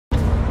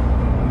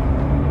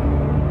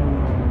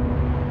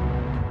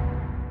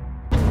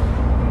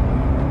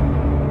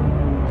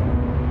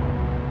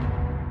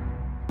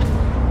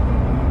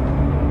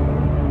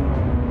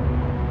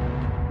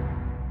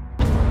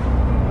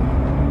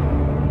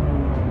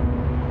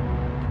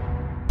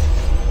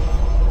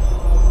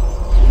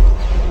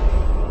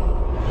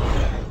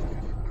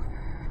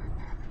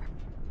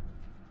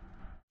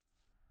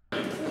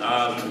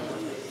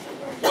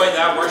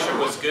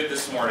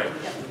this morning.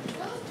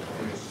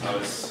 I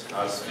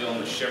was feeling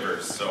the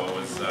shivers, so I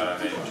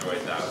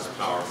enjoyed that. It was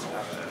powerful.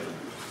 And,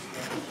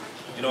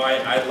 you know,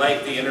 I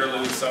like the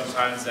interlude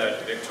sometimes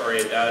that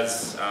Victoria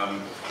does.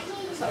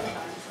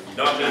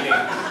 Not meaning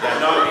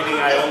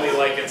I only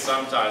like it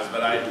sometimes,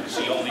 but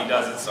she only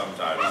does it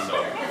sometimes.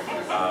 So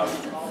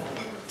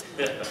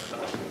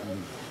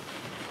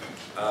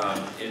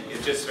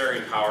it's just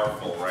very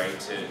powerful, right?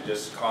 To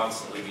just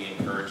constantly be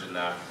encouraged in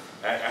that.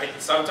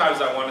 Sometimes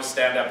I want to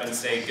stand up and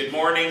say, "Good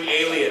morning,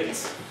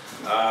 aliens,"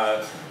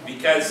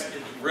 because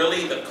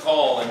really the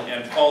call,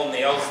 and Paul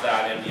nails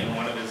that in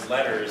one of his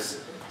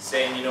letters,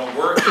 saying, you know,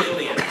 we're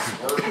aliens.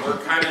 We're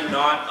kind of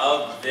not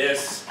of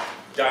this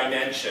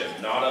dimension,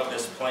 not of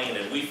this plane,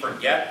 and we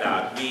forget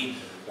that.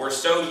 We're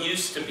so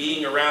used to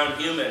being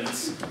around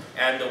humans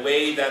and the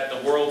way that the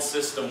world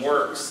system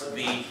works,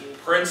 the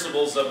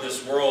principles of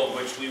this world,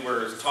 which we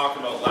were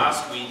talking about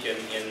last week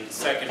in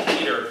 2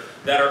 Peter,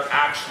 that are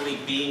actually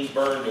being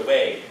burned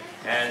away.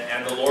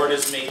 And the Lord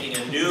is making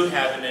a new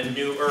heaven and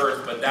new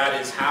earth, but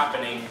that is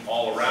happening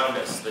all around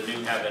us, the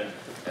new heaven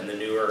and the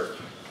new earth.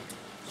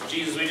 So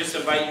Jesus, we just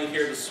invite you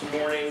here this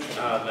morning,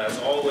 as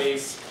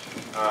always.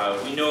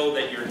 We know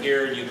that you're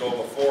here and you go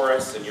before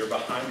us and you're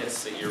behind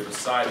us and you're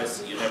beside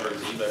us and you never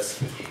leave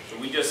us. So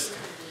we just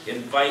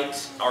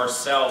invite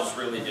ourselves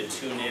really to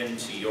tune in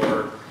to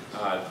your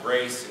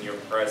grace and your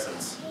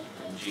presence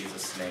in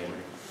Jesus' name.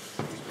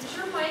 Is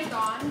your mic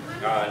on?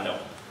 No.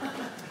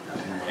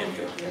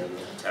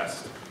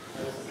 Test.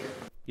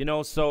 You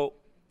know, so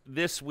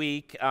this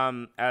week,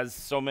 as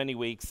so many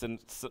weeks, and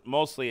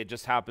mostly it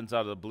just happens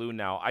out of the blue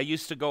now, I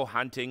used to go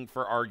hunting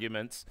for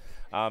arguments,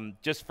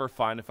 just for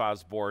fun. If I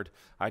was bored,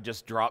 I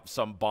just dropped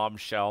some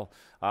bombshell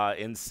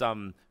in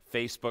some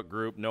Facebook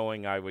group,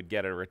 knowing I would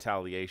get a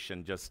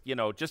retaliation, just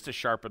to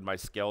sharpen my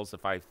skills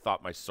if I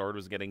thought my sword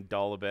was getting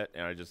dull a bit,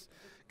 and I just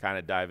kind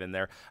of dive in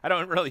there. I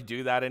don't really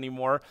do that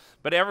anymore,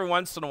 but every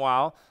once in a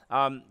while,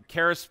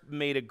 Karis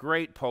made a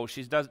great post.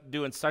 She's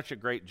doing such a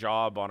great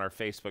job on our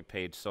Facebook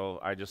page, so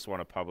I just want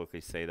to publicly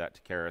say that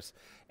to Karis.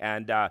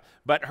 And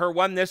but her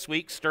one this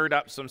week stirred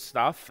up some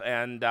stuff,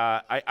 and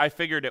I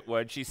figured it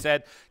would. She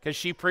said, because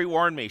she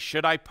pre-warned me,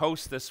 should I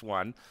post this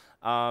one?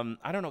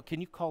 I don't know.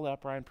 Can you call that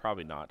up, Ryan?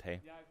 Probably not,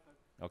 hey? Yeah,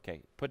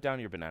 okay, put down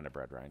your banana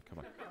bread, Ryan. Come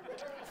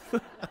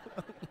on.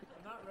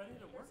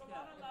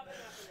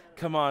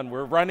 Come on,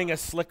 we're running a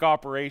slick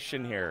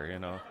operation here, you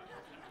know.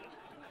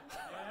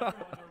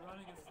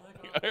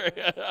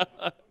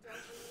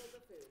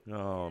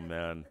 Oh,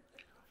 man.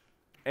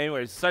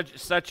 Anyways,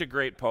 such a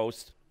great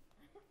post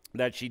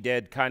that she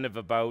did, kind of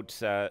about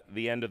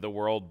the end of the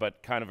world,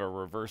 but kind of a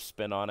reverse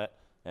spin on it,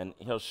 and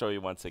he'll show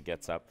you once it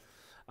gets up.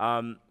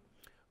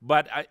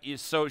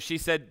 So she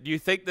said, do you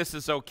think this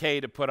is okay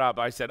to put up?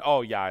 I said,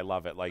 oh, yeah, I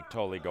love it. Like,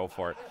 totally go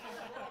for it.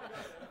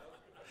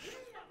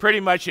 Pretty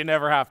much you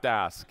never have to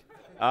ask.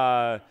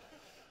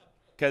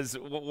 Because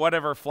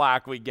whatever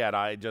flack we get,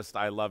 I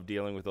love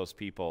dealing with those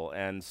people.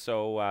 And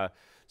so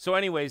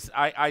anyways,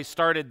 I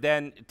started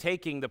then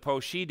taking the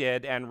post she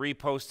did and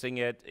reposting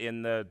it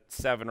in the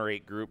 7 or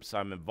 8 groups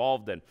I'm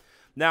involved in.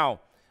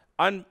 Now,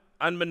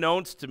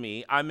 unbeknownst to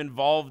me, I'm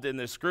involved in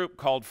this group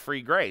called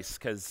Free Grace,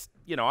 because,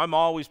 I'm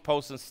always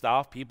posting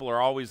stuff. People are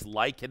always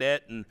liking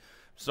it. And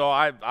so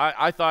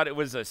I thought it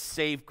was a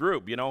safe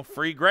group,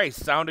 Free Grace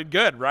sounded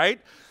good, right?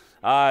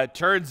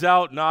 Turns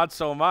out not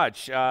so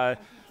much.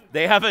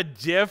 They have a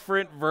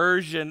different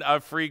version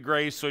of Free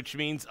Grace, which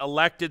means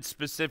elected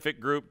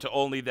specific group to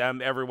only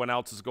them. Everyone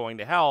else is going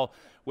to hell,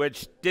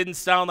 which didn't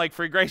sound like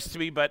Free Grace to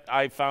me, but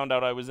I found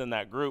out I was in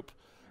that group.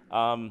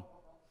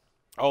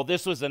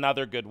 This was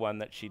another good one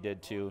that she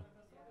did too.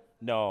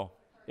 No,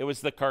 it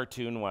was the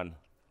cartoon one.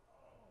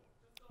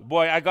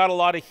 Boy, I got a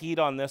lot of heat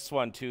on this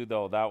one too,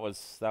 though. That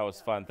was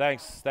fun.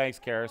 Thanks,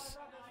 Karis.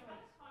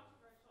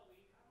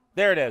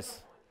 There it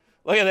is.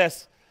 Look at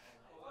this.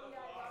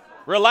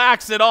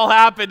 Relax, it all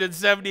happened in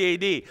 70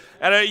 AD.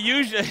 And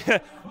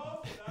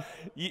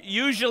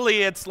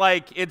usually it's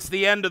like it's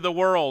the end of the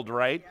world,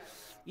 right?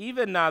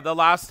 Even the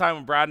last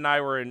time Brad and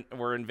I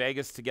were in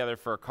Vegas together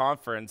for a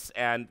conference,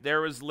 and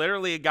there was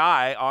literally a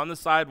guy on the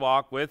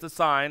sidewalk with a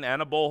sign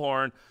and a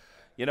bullhorn,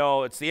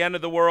 it's the end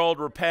of the world,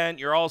 repent,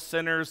 you're all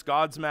sinners,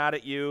 God's mad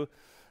at you.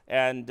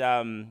 And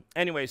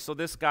anyway, so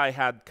this guy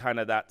had kind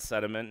of that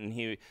sentiment, and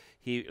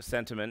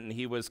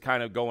he was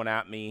kind of going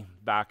at me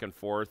back and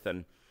forth,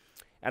 and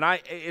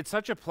it's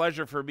such a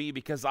pleasure for me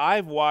because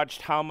I've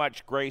watched how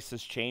much grace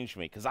has changed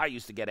me, because I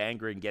used to get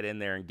angry and get in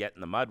there and get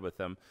in the mud with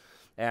him.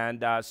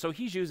 And so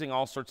he's using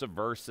all sorts of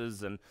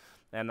verses, and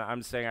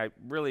I'm saying, I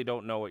really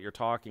don't know what you're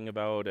talking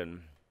about.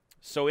 And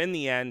so in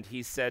the end,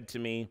 he said to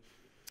me,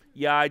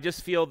 yeah, I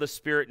just feel the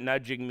Spirit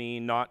nudging me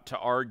not to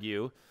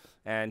argue.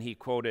 And he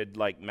quoted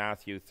like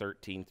Matthew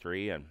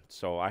 13:3, and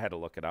so I had to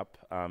look it up.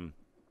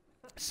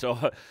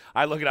 So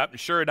I look it up, and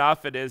sure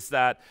enough, it is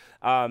that,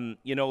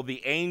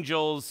 the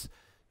angels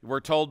were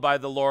told by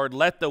the Lord,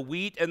 let the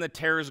wheat and the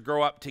tares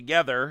grow up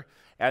together,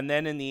 and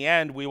then in the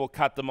end, we will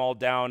cut them all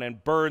down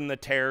and burn the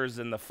tares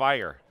in the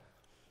fire.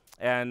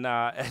 And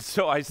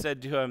so I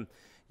said to him,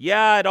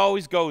 Yeah, it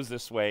always goes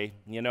this way.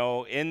 You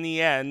know, in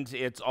the end,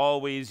 it's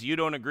always, you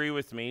don't agree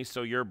with me,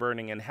 so you're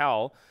burning in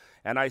hell.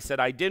 And I said,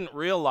 I didn't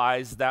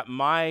realize that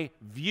my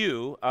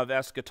view of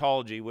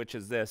eschatology, which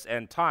is this,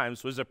 end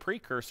times, was a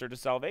precursor to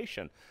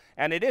salvation.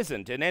 And it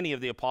isn't in any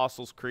of the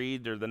Apostles'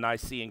 Creed or the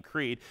Nicene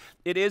Creed.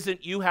 It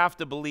isn't, you have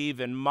to believe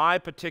in my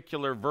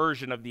particular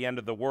version of the end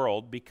of the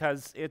world,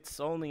 because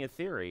it's only a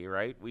theory,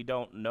 right? We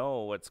don't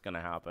know what's going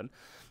to happen.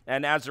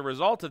 And as a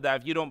result of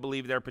that, if you don't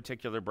believe their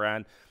particular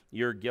brand,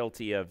 you're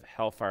guilty of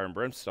hellfire and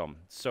brimstone.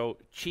 So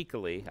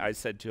cheekily, I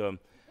said to him,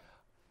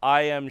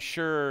 I am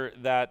sure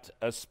that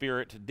a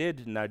spirit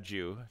did nudge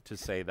you to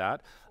say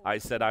that. I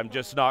said, I'm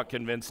just not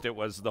convinced it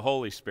was the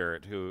Holy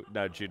Spirit who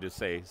nudged you to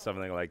say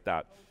something like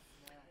that.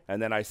 And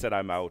then I said,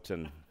 I'm out,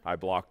 and I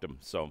blocked him,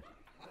 so.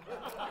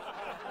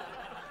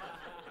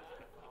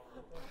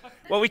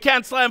 Well, we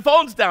can't slam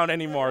phones down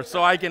anymore,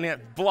 so I can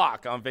hit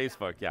block on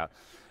Facebook, yeah.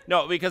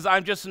 No, because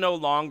I'm just no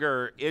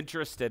longer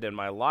interested in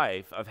my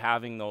life of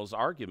having those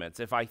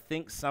arguments. If I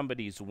think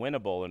somebody's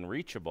winnable and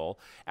reachable,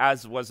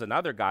 as was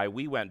another guy,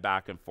 we went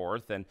back and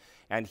forth,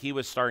 and he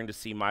was starting to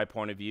see my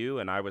point of view,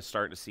 and I was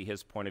starting to see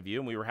his point of view,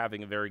 and we were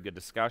having a very good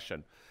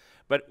discussion.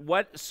 But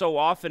what so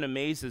often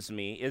amazes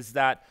me is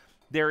that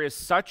there is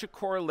such a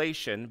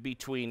correlation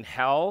between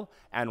hell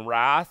and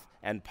wrath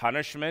and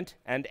punishment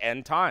and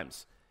end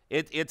times.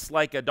 It's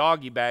like a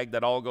doggy bag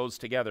that all goes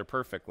together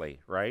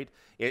perfectly, right?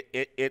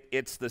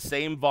 It's the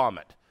same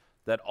vomit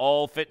that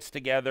all fits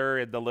together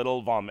in the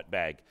little vomit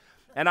bag.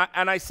 And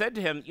I said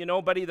to him, you know,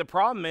 buddy, the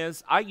problem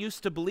is I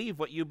used to believe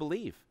what you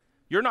believe.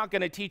 You're not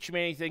going to teach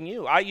me anything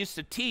new. I used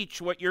to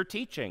teach what you're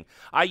teaching.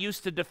 I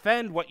used to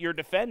defend what you're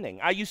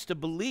defending. I used to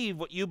believe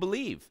what you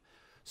believe.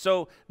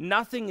 So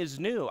nothing is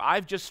new.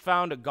 I've just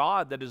found a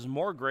God that is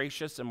more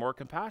gracious and more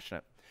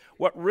compassionate.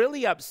 What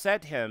really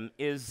upset him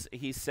is,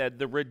 he said,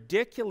 the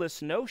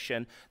ridiculous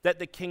notion that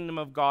the kingdom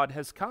of God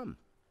has come.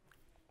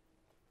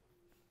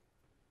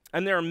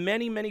 And there are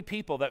many, many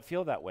people that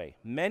feel that way.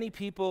 Many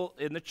people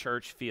in the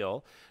church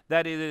feel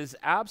that it is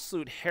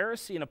absolute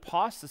heresy and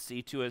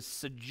apostasy to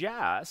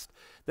suggest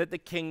that the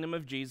kingdom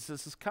of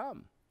Jesus has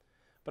come.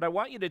 But I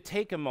want you to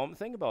take a moment and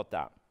think about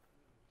that.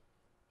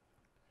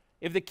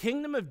 If the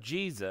kingdom of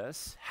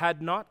Jesus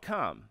had not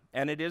come,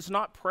 and it is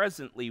not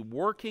presently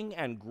working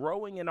and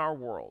growing in our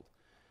world,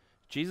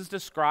 Jesus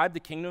described the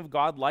kingdom of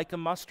God like a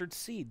mustard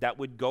seed that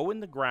would go in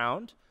the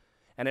ground,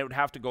 and it would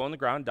have to go in the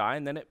ground, die,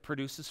 and then it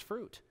produces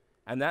fruit.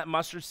 And that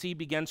mustard seed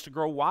begins to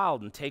grow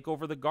wild and take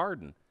over the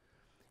garden.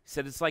 He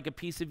said it's like a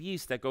piece of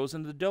yeast that goes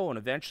into the dough, and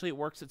eventually it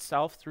works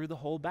itself through the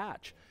whole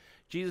batch.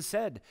 Jesus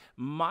said,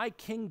 my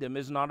kingdom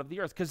is not of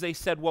the earth. Because they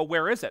said, well,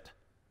 where is it?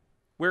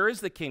 Where is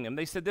the kingdom?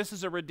 They said, this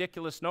is a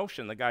ridiculous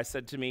notion. The guy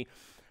said to me,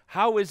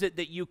 how is it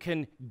that you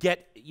can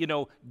get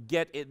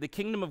it? The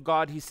kingdom of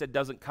God, he said,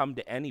 doesn't come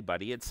to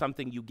anybody. It's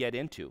something you get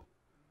into.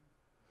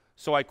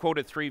 So I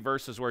quoted 3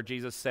 verses where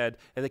Jesus said,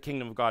 the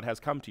kingdom of God has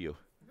come to you.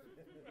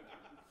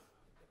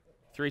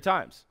 3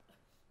 times.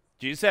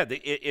 Jesus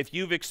said, if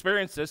you've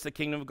experienced this, the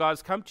kingdom of God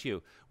has come to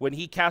you. When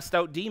he cast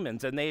out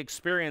demons and they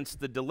experienced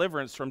the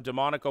deliverance from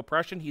demonic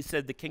oppression, he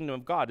said, the kingdom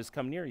of God has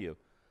come near you.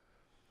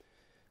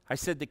 I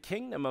said, the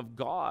kingdom of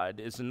God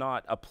is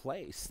not a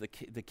place.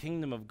 The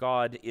kingdom of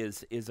God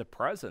is a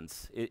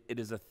presence. It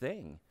is a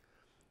thing.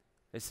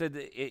 I said,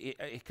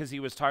 because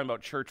he was talking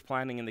about church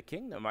planting in the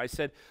kingdom. I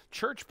said,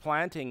 church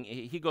planting,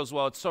 he goes,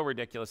 well, it's so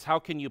ridiculous. How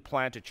can you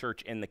plant a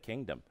church in the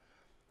kingdom?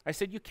 I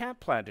said, you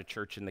can't plant a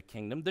church in the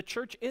kingdom. The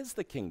church is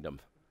the kingdom.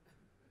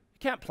 You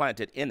can't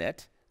plant it in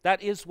it.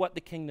 That is what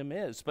the kingdom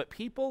is. But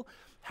people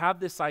have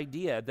this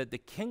idea that the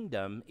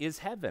kingdom is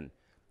heaven.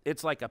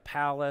 It's like a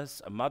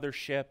palace, a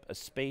mothership, a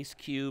space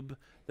cube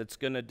that's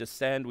going to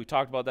descend. We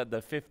talked about that,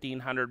 the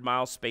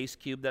 1,500-mile space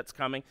cube that's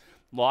coming.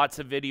 Lots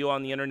of video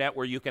on the internet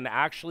where you can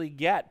actually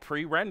get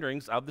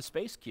pre-renderings of the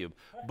space cube.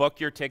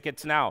 Book your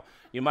tickets now.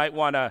 You might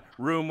want a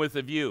room with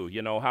a view,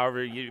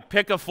 however you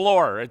pick a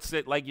floor. It's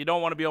like you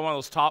don't want to be on one of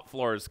those top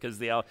floors because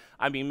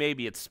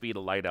maybe it's speed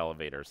of light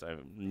elevators,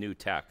 new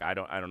tech. I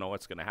don't know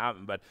what's going to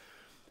happen, but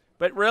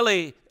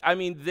really,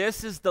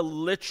 this is the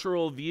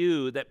literal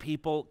view that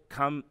people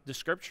come to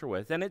Scripture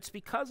with. And it's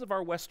because of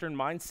our Western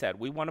mindset.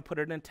 We want to put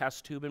it in a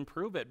test tube and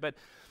prove it. But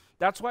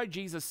that's why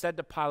Jesus said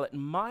to Pilate,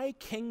 my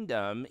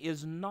kingdom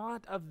is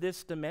not of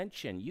this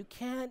dimension. You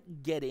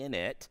can't get in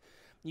it.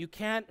 You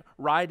can't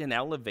ride an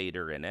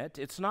elevator in it.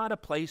 It's not a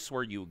place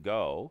where you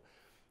go.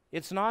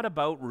 It's not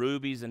about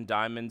rubies and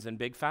diamonds and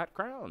big fat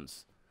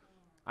crowns.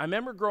 I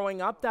remember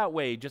growing up that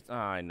way.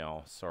 I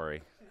know,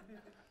 sorry.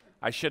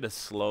 I should have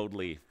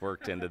slowly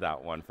worked into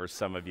that one for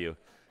some of you.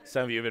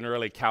 Some of you have been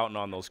really counting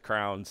on those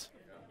crowns.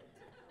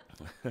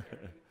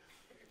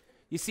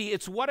 You see,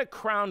 it's what a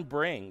crown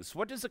brings.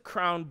 What does a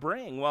crown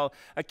bring? Well,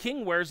 a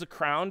king wears a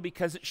crown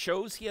because it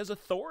shows he has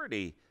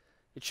authority.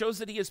 It shows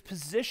that he has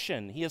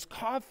position, he has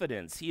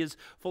confidence, he is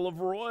full of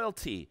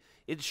royalty.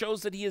 It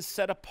shows that he is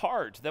set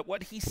apart, that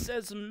what he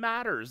says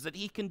matters, that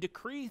he can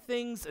decree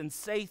things and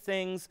say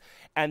things,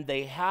 and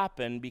they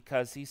happen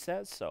because he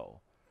says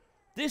so.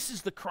 This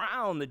is the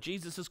crown that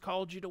Jesus has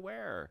called you to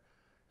wear.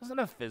 It's not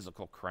a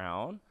physical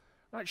crown.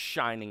 I'm not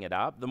shining it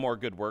up. The more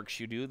good works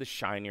you do, the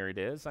shinier it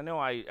is. I know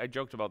I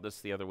joked about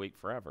this the other week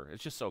forever.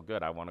 It's just so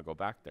good. I want to go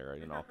back there,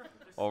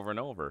 over and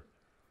over.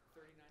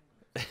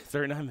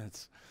 39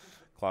 minutes.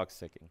 Clock's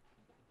ticking.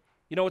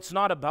 It's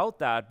not about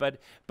that, but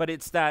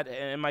it's that,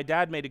 and my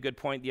dad made a good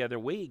point the other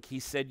week. He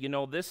said,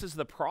 this is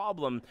the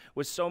problem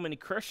with so many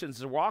Christians.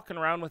 They're walking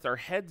around with their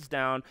heads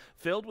down,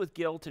 filled with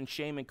guilt and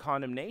shame and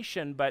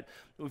condemnation, but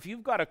if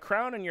you've got a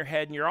crown on your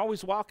head and you're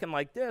always walking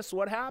like this,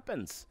 what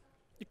happens?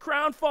 Your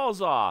crown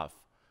falls off.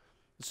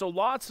 So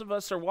lots of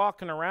us are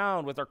walking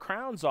around with our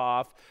crowns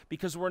off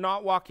because we're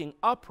not walking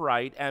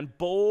upright and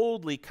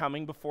boldly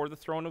coming before the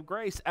throne of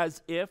grace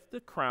as if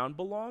the crown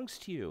belongs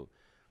to you.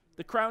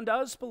 The crown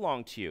does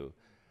belong to you.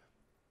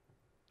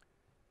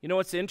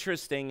 What's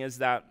interesting is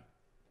that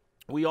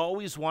we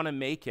always want to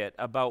make it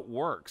about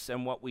works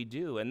and what we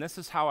do. And this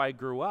is how I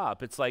grew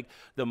up. It's like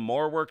the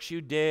more works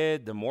you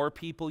did, the more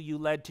people you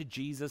led to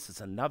Jesus.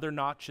 It's another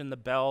notch in the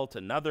belt,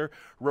 another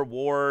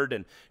reward.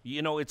 And,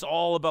 it's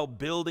all about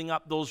building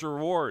up those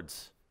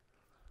rewards.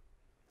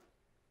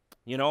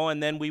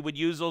 And then we would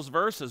use those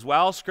verses.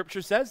 Well,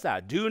 Scripture says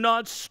that. Do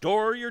not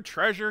store your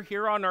treasure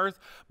here on earth,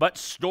 but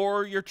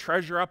store your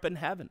treasure up in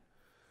heaven.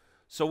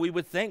 So we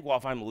would think, well,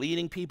 if I'm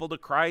leading people to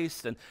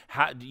Christ and,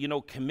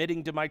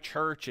 committing to my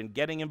church and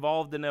getting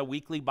involved in a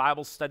weekly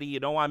Bible study,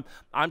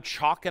 I'm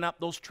chalking up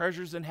those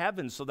treasures in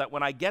heaven so that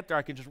when I get there,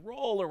 I can just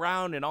roll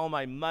around in all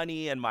my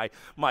money and my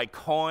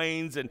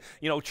coins and,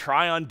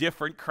 try on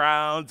different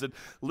crowns and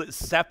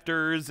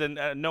scepters, and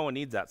no one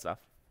needs that stuff.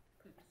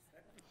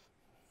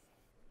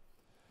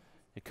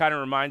 It kind of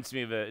reminds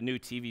me of a new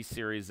TV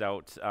series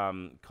out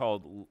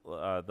called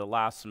The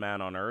Last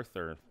Man on Earth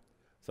or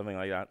something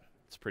like that.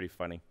 It's pretty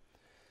funny.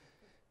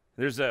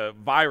 There's a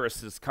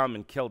virus that's come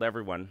and killed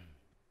everyone,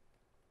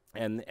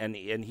 and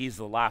he's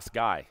the last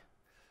guy.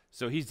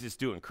 So he's just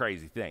doing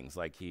crazy things,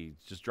 like he's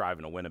just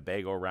driving a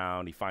Winnebago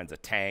around. He finds a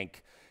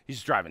tank.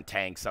 He's driving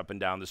tanks up and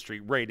down the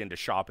street, right into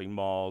shopping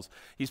malls.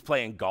 He's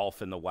playing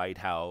golf in the White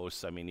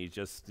House. I mean, he's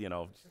just,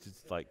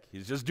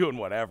 he's just doing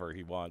whatever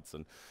he wants.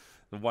 And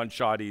the one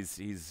shot,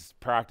 he's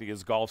practicing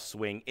his golf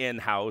swing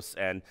in-house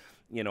and,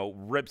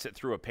 rips it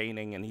through a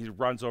painting, and he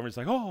runs over, he's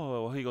like,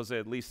 oh, he goes,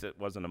 at least it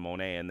wasn't a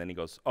Monet, and then he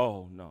goes,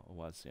 oh, no, it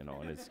was, and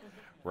it's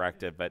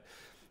wrecked it. But,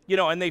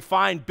 and they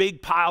find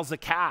big piles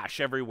of cash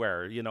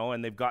everywhere,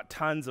 and they've got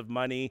tons of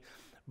money,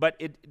 but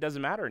it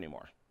doesn't matter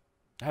anymore.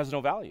 It has no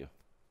value.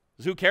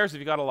 Because who cares if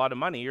you got a lot of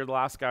money? You're the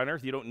last guy on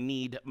earth. You don't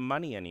need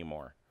money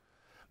anymore.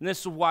 And this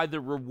is why the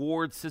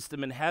reward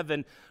system in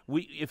heaven,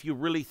 if you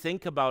really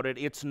think about it,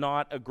 it's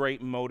not a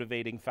great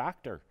motivating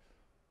factor.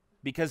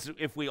 Because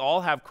if we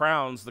all have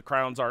crowns, the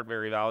crowns aren't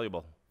very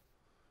valuable.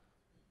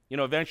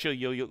 Eventually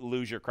you'll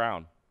lose your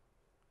crown.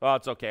 Well,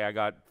 it's okay. I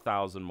got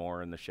 1,000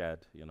 more in the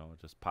shed.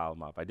 Just pile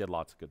them up. I did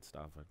lots of good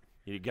stuff.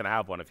 You can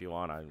have one if you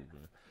want. I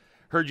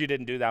heard you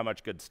didn't do that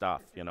much good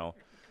stuff. You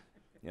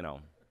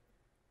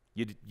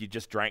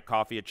just drank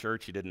coffee at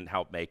church. You didn't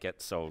help make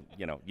it. So,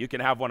 you can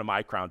have one of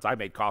my crowns. I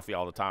made coffee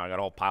all the time. I got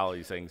a whole pile of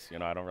these things.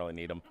 I don't really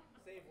need them.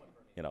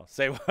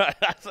 Save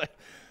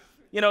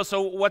one.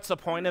 So what's the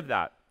point of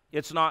that?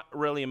 It's not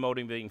really a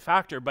motivating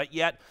factor, but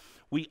yet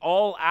we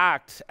all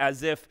act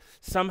as if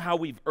somehow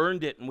we've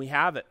earned it and we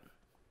have it.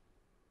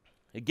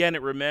 Again,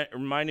 it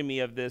reminded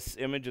me of this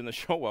image in the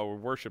show while we're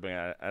worshiping.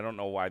 I don't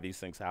know why these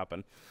things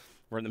happen.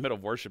 We're in the middle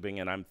of worshiping,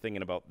 and I'm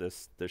thinking about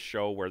this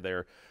show where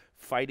they're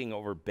fighting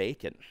over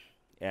bacon.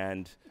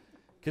 And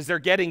because they're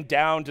getting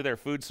down to their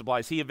food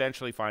supplies, he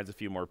eventually finds a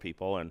few more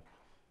people,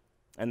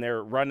 and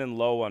they're running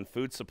low on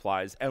food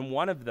supplies. And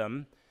one of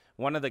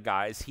the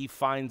guys, he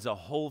finds a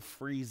whole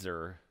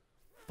freezer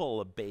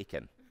full of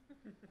bacon.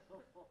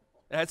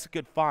 That's a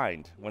good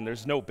find when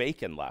there's no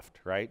bacon left,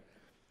 right?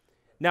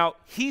 Now,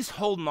 he's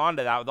holding on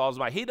to that with all his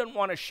might. He doesn't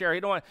want to share.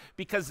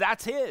 Because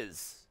that's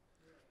his.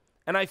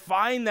 And I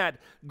find that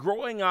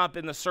growing up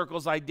in the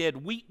circles I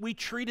did, we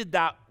treated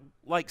that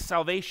like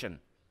salvation.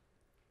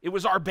 It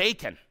was our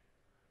bacon.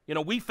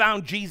 We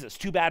found Jesus.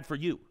 Too bad for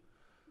you.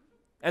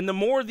 And the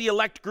more the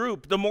elect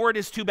group, the more it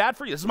is too bad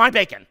for you. This is my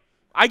bacon.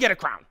 I get a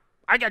crown.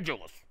 I get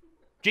jewels.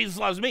 Jesus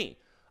loves me.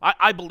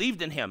 I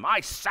believed in him. I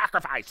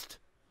sacrificed.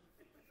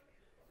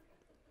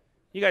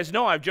 You guys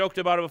know I've joked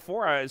about it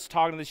before. I was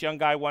talking to this young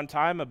guy one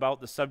time about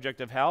the subject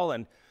of hell,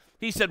 and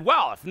he said,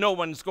 well, if no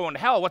one's going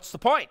to hell, what's the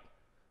point?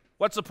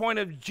 What's the point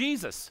of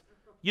Jesus?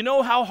 You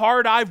know how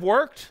hard I've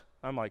worked?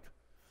 I'm like,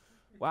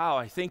 wow,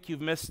 I think you've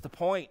missed the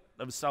point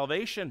of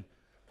salvation.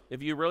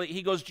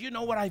 He goes, do you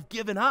know what I've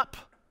given up?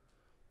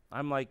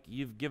 I'm like,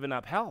 you've given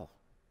up hell.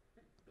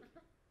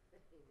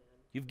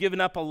 You've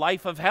given up a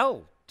life of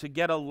hell to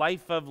get a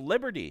life of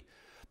liberty.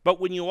 But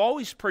when you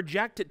always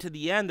project it to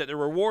the end, that the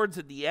reward's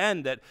at the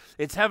end, that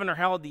it's heaven or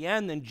hell at the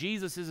end, then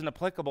Jesus isn't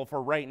applicable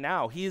for right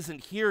now. He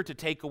isn't here to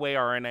take away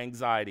our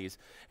anxieties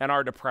and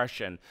our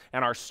depression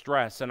and our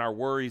stress and our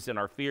worries and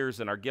our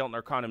fears and our guilt and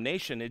our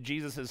condemnation.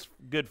 Jesus is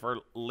good for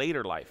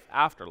later life,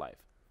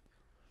 afterlife.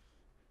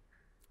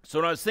 So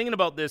when I was thinking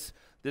about this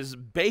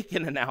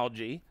bacon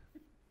analogy,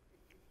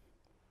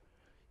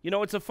 You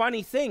know, it's a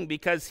funny thing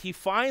because he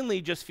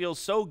finally just feels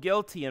so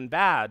guilty and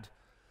bad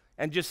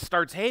and just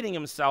starts hating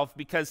himself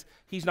because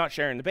he's not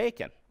sharing the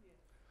bacon.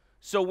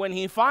 So when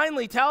he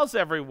finally tells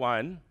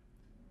everyone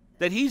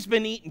that he's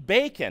been eating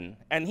bacon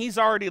and he's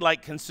already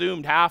like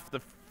consumed half the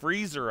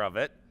freezer of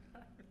it,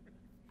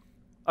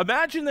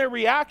 imagine their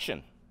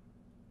reaction.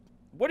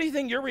 What do you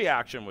think your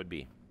reaction would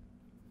be?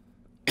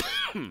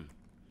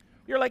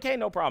 You're like, hey,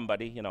 no problem,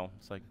 buddy. You know,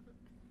 it's like.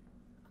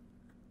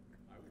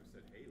 I would have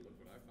said, hey, look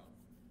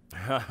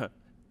what I found.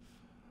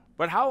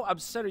 But how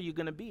upset are you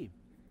going to be?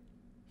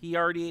 He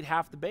already ate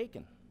half the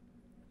bacon.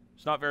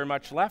 There's not very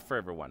much left for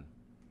everyone.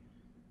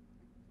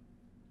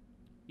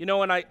 You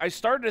know, and I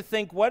started to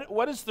think,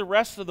 what is the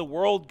rest of the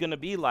world going to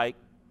be like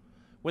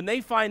when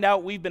they find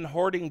out we've been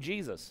hoarding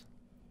Jesus?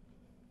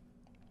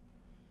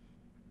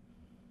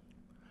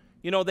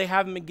 You know, they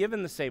haven't been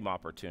given the same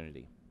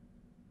opportunity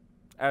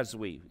as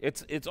we.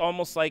 It's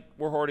almost like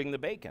we're hoarding the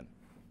bacon.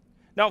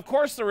 Now, of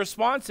course, the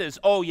response is,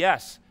 oh,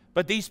 yes,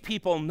 but these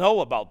people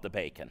know about the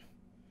bacon.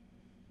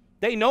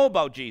 They know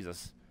about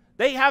Jesus.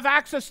 They have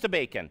access to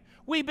bacon.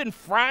 We've been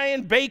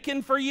frying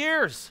bacon for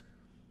years.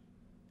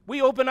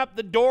 We open up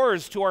the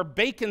doors to our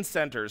bacon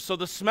centers so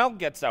the smell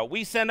gets out.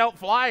 We send out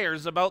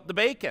flyers about the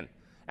bacon,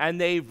 and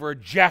they've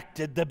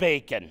rejected the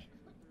bacon.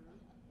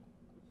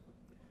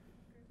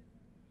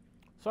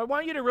 So I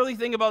want you to really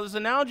think about this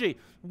analogy.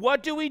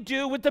 What do we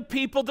do with the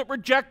people that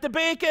reject the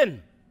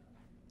bacon?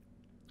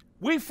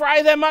 We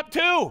fry them up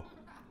too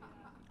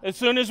as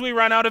soon as we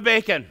run out of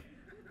bacon.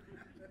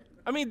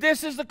 I mean,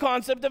 this is the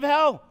concept of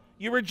hell.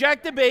 You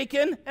reject the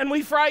bacon and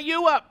we fry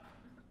you up.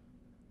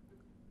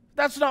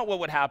 That's not what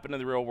would happen in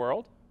the real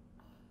world.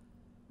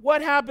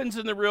 What happens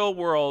in the real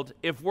world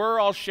if we're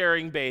all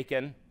sharing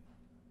bacon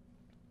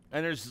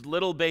and there's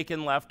little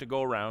bacon left to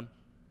go around?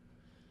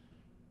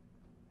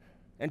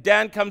 And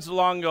Dan comes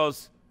along and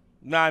goes,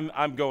 nah,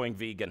 I'm going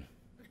vegan.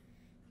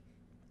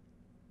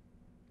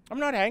 I'm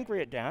not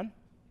angry at Dan.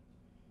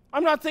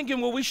 I'm not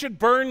thinking, well, we should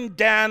burn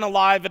Dan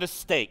alive at a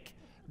stake.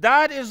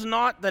 That is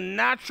not the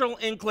natural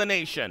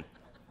inclination.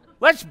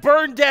 Let's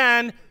burn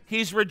Dan.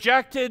 He's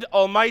rejected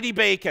almighty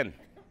bacon.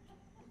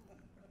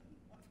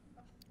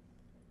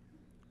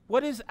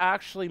 What is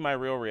actually my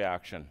real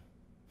reaction?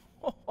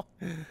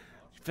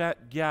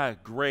 Yeah,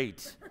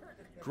 great.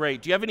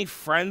 Great. Do you have any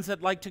friends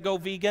that like to go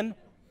vegan?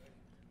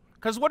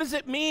 Because what does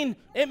it mean?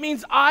 It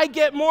means I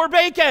get more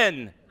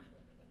bacon.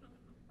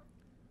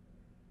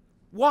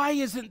 Why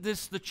isn't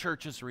this the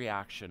church's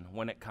reaction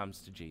when it comes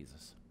to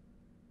Jesus?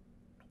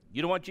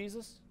 You don't want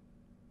Jesus?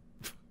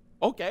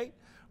 Okay,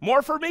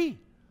 more for me.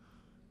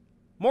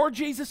 More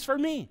Jesus for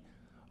me.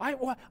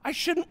 I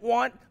shouldn't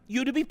want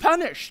you to be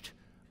punished.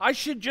 I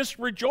should just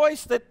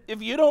rejoice that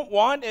if you don't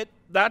want it,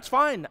 that's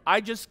fine.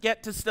 I just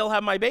get to still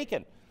have my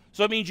bacon.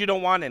 So it means you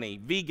don't want any.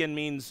 Vegan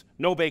means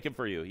no bacon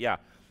for you. Yeah.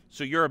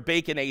 So you're a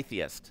bacon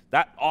atheist.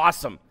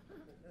 Awesome.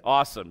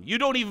 Awesome. You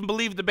don't even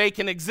believe the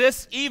bacon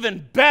exists?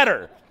 Even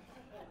better.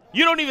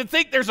 You don't even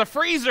think there's a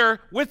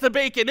freezer with the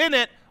bacon in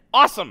it?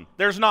 Awesome.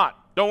 There's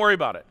not. Don't worry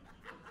about it.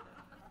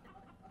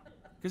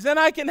 Because then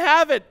I can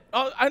have it.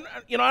 I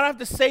don't have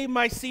to save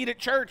my seat at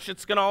church.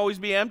 It's going to always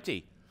be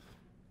empty.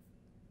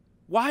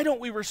 Why don't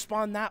we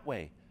respond that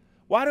way?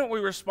 Why don't we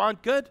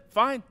respond, good,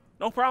 fine,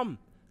 no problem.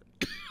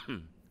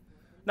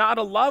 Now, out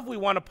of love, we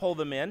want to pull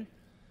them in.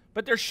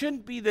 But there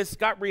shouldn't be this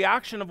gut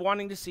reaction of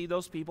wanting to see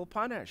those people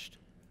punished.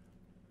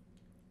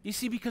 You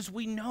see, because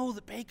we know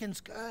that bacon's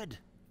good.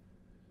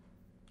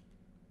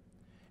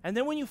 And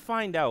then when you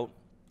find out,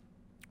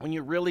 when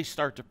you really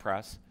start to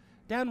press,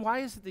 Dan, why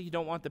is it that you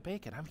don't want the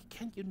bacon? I mean,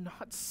 can you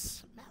not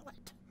smell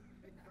it?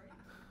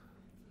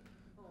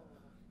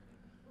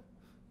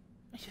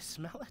 You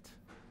smell it?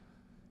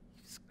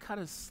 You just cut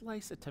a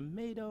slice of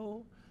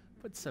tomato,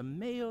 put some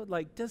mayo,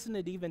 like, doesn't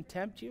it even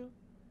tempt you?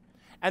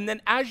 And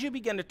then as you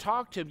begin to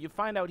talk to him, you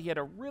find out he had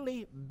a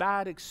really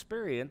bad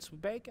experience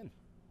with bacon.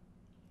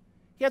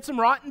 He had some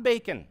rotten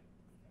bacon.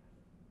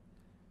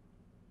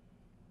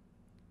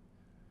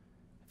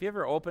 Have you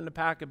ever opened a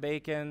pack of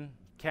bacon,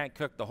 can't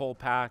cook the whole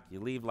pack,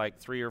 you leave like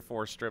 3 or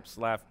 4 strips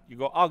left, you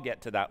go, I'll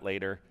get to that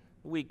later.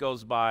 A week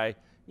goes by,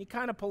 you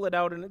kind of pull it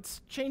out and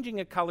it's changing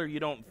a color you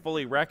don't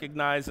fully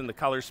recognize in the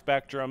color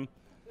spectrum.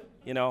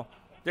 You know,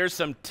 there's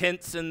some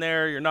tints in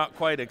there you're not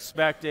quite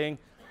expecting.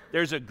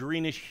 There's a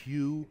greenish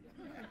hue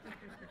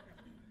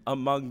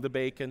among the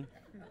bacon.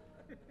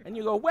 And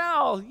you go,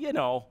 well, you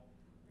know,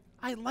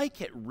 I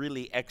like it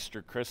really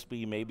extra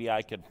crispy. Maybe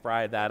I could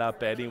fry that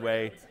up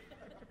anyway.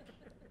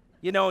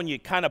 You know, and you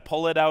kind of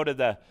pull it out of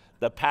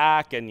the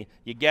pack and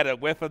you get a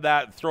whiff of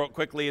that, throw it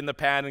quickly in the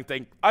pan and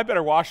think, I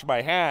better wash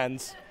my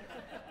hands.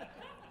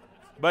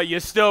 But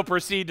you still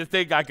proceed to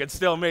think I could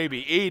still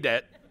maybe eat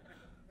it.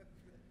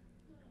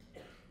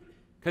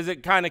 Because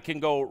it kind of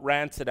can go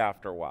rancid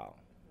after a while.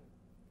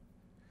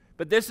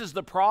 But this is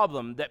the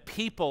problem, that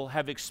people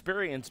have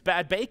experienced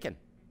bad bacon.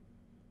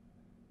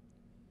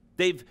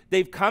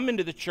 They've come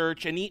into the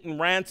church and eaten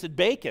rancid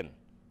bacon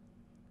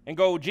and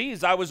go,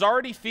 geez, I was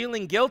already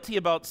feeling guilty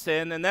about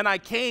sin and then I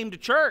came to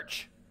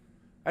church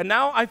and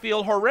now I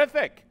feel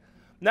horrific.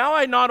 Now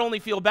I not only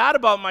feel bad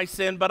about my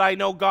sin, but I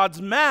know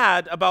God's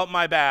mad about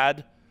my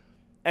bad,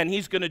 and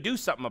he's going to do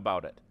something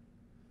about it.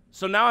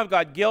 So now I've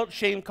got guilt,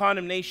 shame,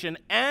 condemnation,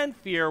 and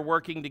fear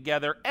working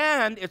together,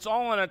 and it's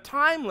all on a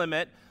time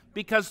limit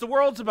because the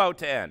world's about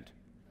to end.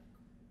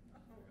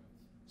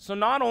 So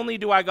not only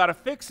do I got to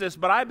fix this,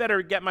 but I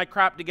better get my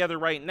crap together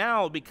right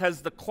now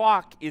because the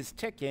clock is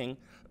ticking,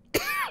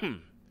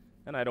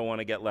 and I don't want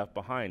to get left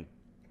behind.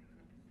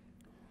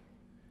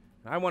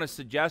 I want to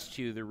suggest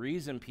to you the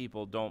reason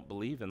people don't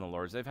believe in the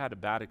Lord is they've had a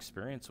bad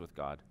experience with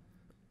God.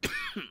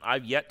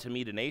 I've yet to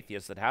meet an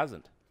atheist that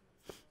hasn't.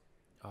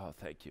 Oh,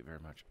 thank you very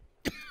much.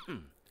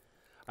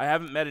 I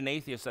haven't met an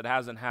atheist that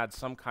hasn't had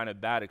some kind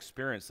of bad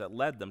experience that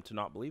led them to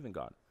not believe in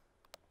God.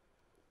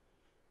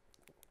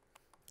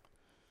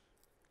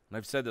 And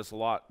I've said this a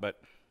lot,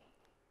 but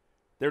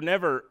they're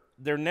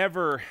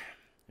never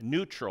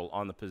neutral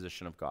on the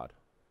position of God.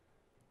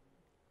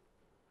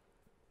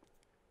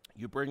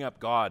 You bring up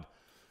God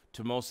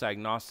to most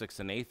agnostics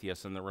and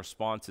atheists, and the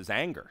response is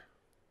anger.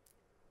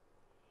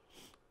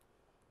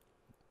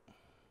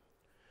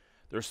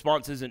 The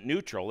response isn't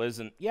neutral,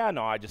 yeah,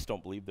 no, I just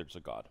don't believe there's a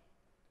God.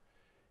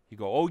 You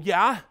go, oh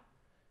yeah?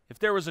 If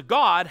there was a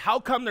God, how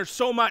come there's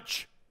so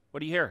much, what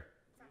do you hear?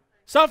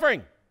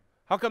 Suffering.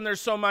 How come there's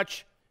so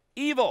much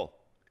evil?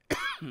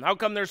 How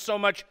come there's so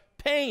much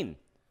pain?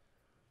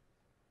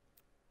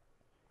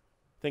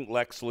 I think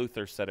Lex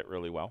Luthor said it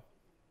really well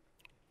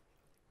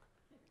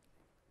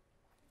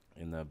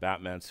in the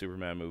Batman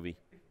Superman movie.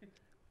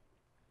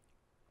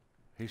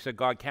 He said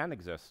God can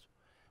exist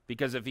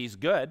because if he's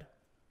good,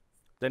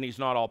 then he's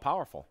not all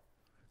powerful.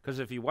 Because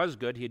if he was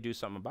good, he'd do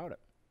something about it.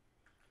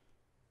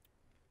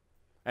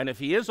 And if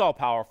he is all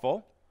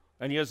powerful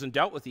and he hasn't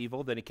dealt with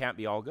evil, then he can't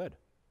be all good.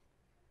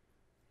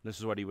 This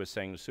is what he was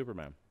saying to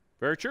Superman.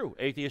 Very true.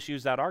 Atheists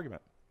use that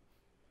argument.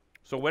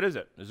 So what is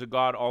it? Is a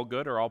God all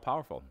good or all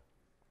powerful?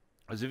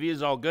 Because if he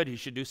is all good, he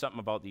should do something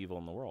about the evil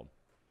in the world.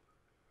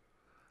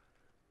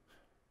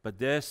 But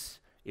this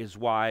is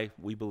why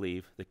we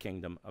believe the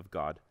kingdom of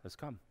God has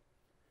come.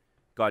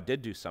 God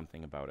did do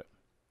something about it.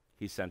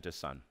 He sent his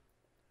son.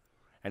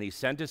 And he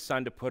sent his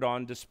son to put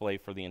on display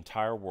for the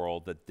entire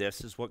world that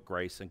this is what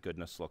grace and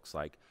goodness looks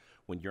like.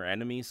 When your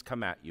enemies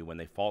come at you, when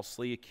they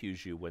falsely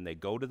accuse you, when they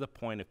go to the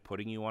point of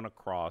putting you on a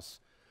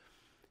cross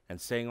and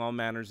saying all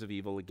manners of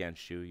evil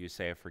against you, you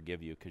say, I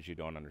forgive you because you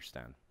don't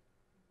understand.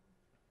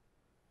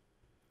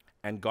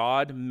 And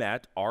God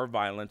met our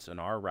violence and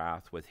our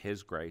wrath with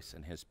his grace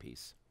and his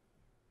peace.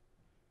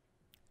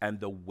 And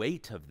the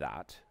weight of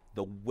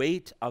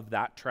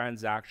that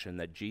transaction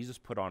that Jesus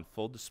put on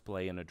full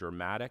display in a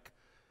dramatic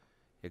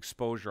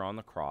exposure on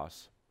the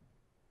cross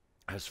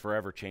has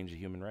forever changed the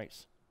human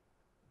race.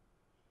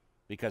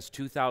 Because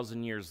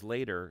 2,000 years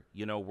later,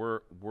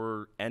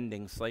 we're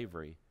ending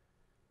slavery.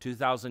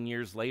 2,000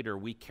 years later,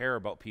 we care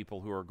about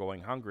people who are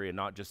going hungry and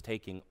not just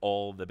taking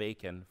all the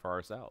bacon for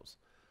ourselves.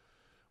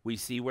 We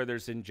see where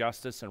there's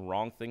injustice and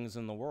wrong things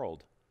in the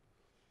world.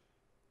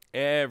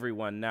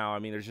 Everyone now,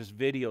 there's just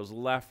videos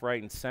left, right,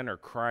 and center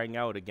crying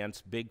out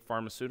against big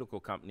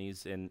pharmaceutical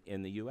companies in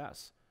the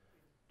U.S.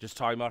 Just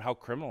talking about how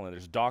criminal, and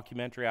there's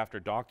documentary after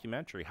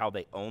documentary, how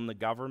they own the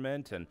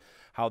government and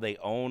how they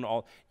own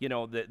all,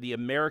 the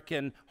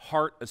American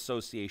Heart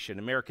Association,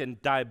 American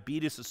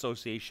Diabetes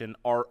Association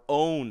are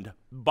owned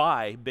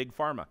by Big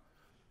Pharma.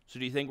 So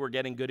do you think we're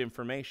getting good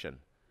information?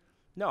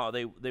 No,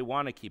 they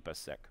want to keep us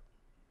sick.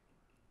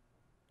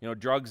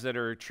 Drugs that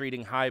are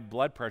treating high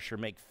blood pressure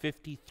make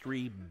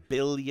 $53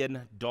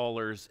 billion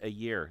a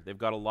year. They've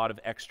got a lot of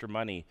extra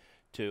money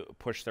to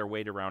push their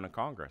weight around in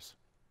Congress.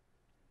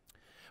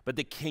 But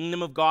the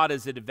kingdom of God,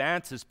 as it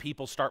advances,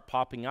 people start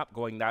popping up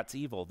going, that's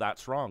evil,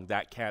 that's wrong,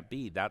 that can't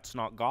be, that's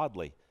not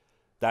godly,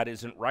 that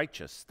isn't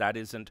righteous, that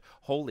isn't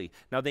holy.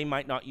 Now, they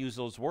might not use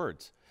those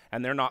words,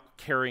 and they're not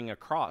carrying a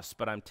cross,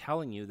 but I'm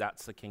telling you,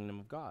 that's the kingdom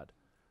of God.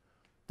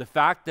 The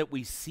fact that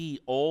we see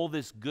all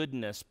this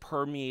goodness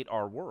permeate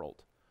our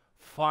world,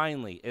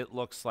 finally, it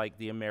looks like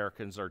the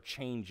Americans are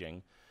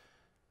changing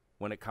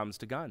when it comes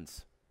to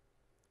guns.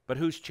 But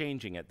who's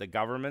changing it? The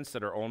governments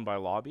that are owned by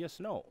lobbyists?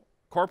 No,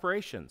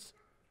 corporations.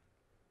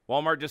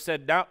 Walmart just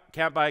said, no,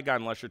 can't buy a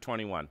gun unless you're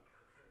 21.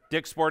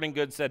 Dick's Sporting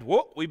Goods said,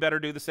 whoa, we better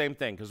do the same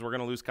thing because we're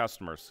going to lose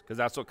customers because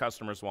that's what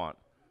customers want.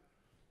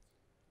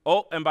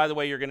 Oh, and by the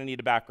way, you're going to need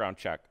a background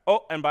check.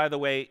 Oh, and by the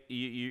way,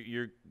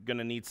 you're going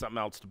to need something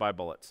else to buy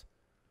bullets.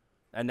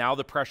 And now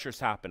the pressure's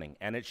happening,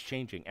 and it's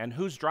changing. And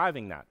who's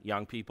driving that?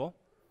 Young people.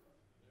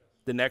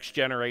 The next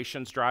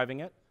generation's driving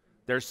it.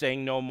 They're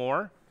saying no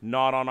more,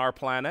 not on our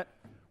planet.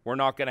 We're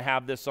not going to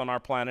have this on our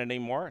planet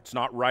anymore. It's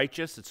not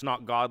righteous, it's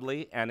not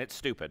godly, and it's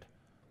stupid.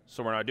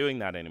 So we're not doing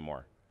that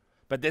anymore.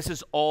 But this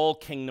is all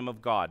kingdom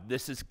of God.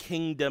 This is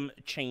kingdom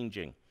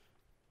changing.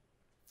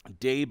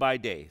 Day by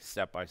day,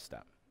 step by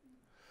step.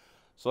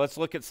 So let's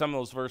look at some of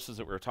those verses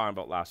that we were talking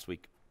about last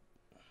week.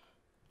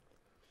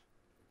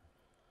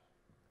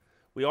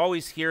 We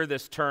always hear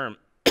this term,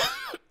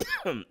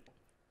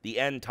 the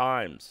end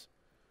times.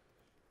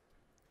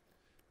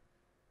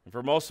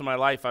 For most of my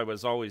life, I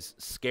was always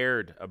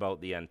scared about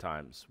the end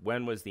times.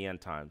 When was the end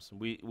times?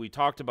 We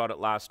talked about it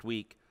last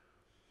week,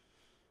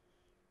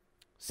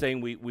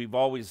 saying we've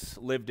always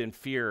lived in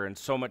fear, and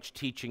so much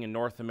teaching in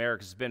North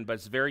America has been, but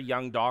it's very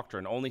young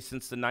doctrine. Only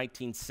since the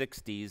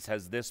 1960s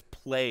has this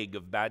plague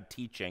of bad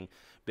teaching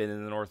been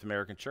in the North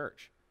American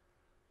church.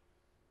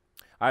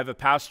 I have a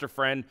pastor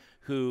friend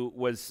who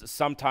was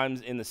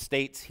sometimes in the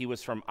States. He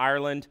was from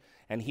Ireland,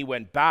 and he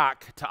went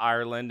back to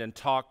Ireland and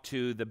talked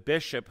to the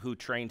bishop who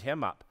trained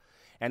him up.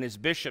 And his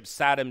bishop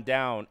sat him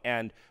down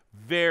and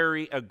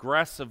very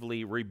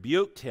aggressively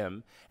rebuked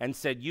him and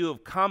said, you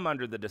have come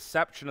under the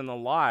deception and the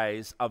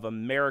lies of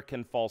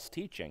American false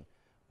teaching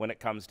when it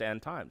comes to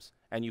end times.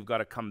 And you've got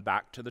to come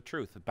back to the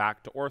truth,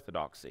 back to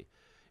orthodoxy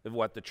of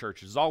what the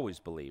church has always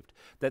believed,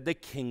 that the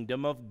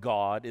kingdom of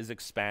God is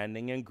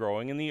expanding and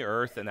growing in the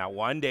earth, and that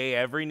one day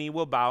every knee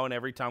will bow and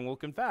every tongue will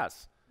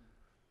confess.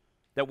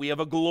 That we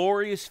have a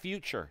glorious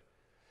future.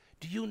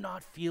 Do you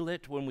not feel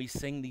it when we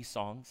sing these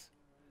songs?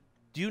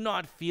 Do you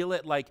not feel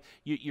it like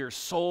your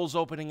soul's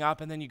opening up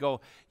and then you go,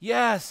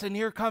 yes, and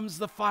here comes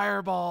the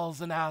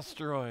fireballs and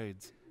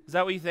asteroids? Is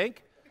that what you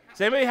think?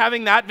 Is anybody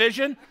having that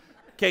vision?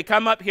 Okay,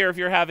 come up here if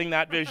you're having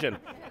that vision.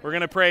 We're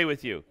going to pray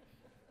with you.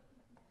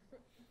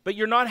 But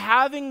you're not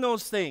having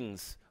those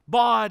things.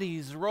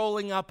 Bodies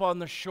rolling up on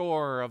the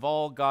shore of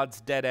all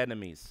God's dead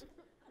enemies.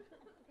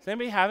 Is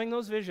anybody having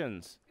those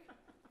visions?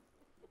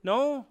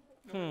 No?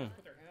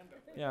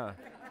 Yeah.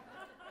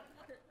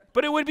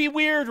 But it would be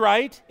weird,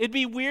 right? It'd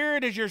be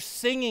weird as you're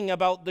singing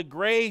about the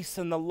grace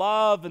and the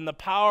love and the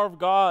power of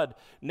God,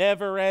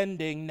 never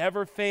ending,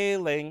 never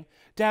failing,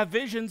 to have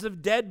visions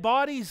of dead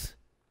bodies.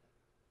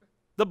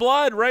 The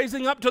blood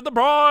rising up to the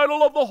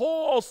bridle of the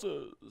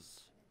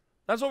horses.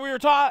 That's what we were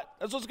taught.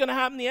 That's what's going to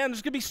happen in the end.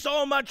 There's going to be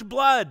so much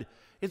blood.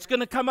 It's going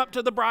to come up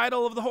to the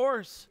bridle of the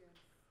horse.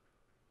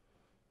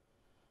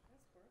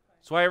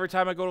 That's why every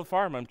time I go to the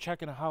farm, I'm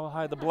checking how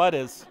high the blood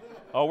is.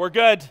 Oh, we're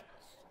good.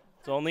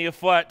 It's only a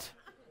foot.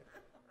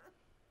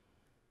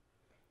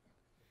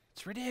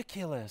 It's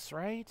ridiculous,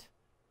 right?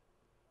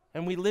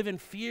 And we live in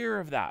fear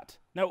of that.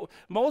 Now,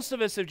 most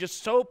of us have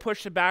just so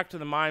pushed it back to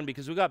the mind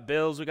because we got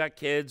bills, we got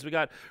kids, we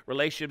got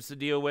relationships to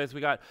deal with,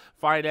 we got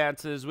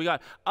finances, we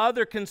got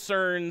other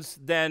concerns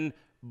than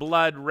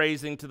blood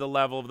raising to the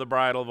level of the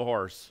bridle of a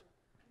horse.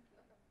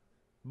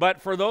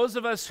 But for those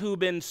of us who've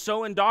been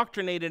so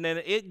indoctrinated in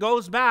it, it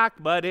goes back,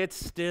 but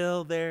it's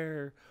still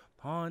there,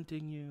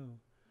 haunting you.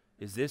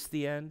 Is this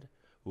the end?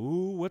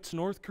 Ooh, what's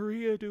North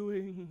Korea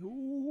doing?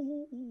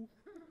 Ooh.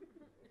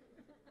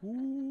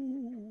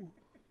 Ooh.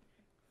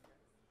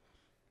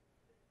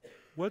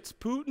 What's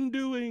Putin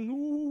doing?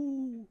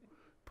 Ooh.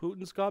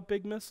 Putin's got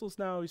big missiles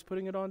now. He's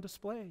putting it on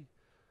display.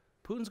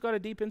 Putin's got a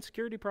deep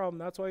insecurity problem.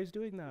 That's why he's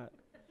doing that.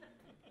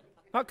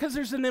 Not because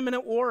there's an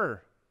imminent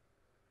war.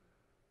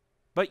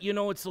 But you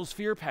know, it's those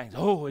fear pangs.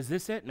 Oh, is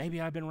this it?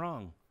 Maybe I've been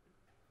wrong.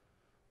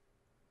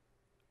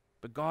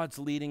 But God's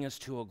leading us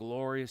to a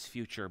glorious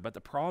future. But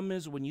the problem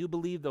is when you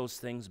believe those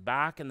things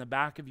back in the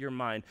back of your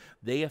mind,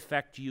 they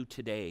affect you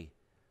today.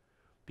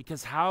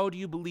 Because how do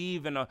you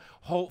believe in a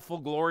hopeful,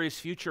 glorious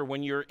future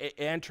when you're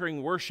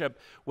entering worship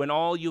when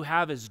all you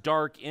have is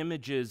dark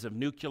images of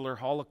nuclear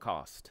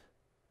holocaust?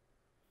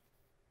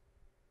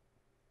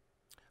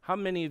 How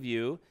many of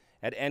you,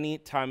 at any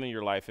time in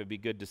your life, it'd be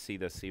good to see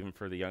this even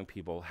for the young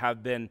people,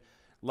 have been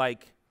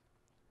like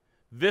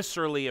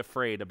viscerally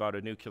afraid about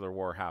a nuclear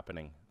war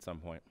happening at some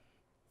point?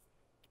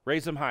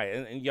 Raise them high.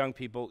 And young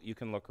people, you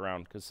can look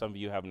around because some of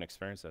you haven't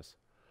experienced this,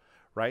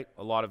 right?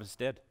 A lot of us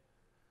did.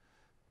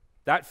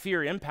 That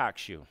fear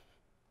impacts you.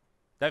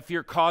 That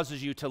fear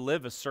causes you to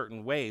live a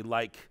certain way,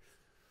 like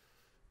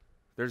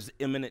there's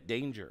imminent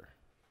danger.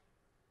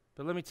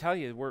 But let me tell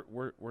you,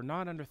 we're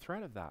not under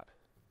threat of that.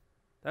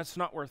 That's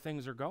not where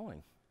things are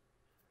going.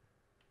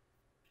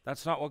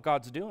 That's not what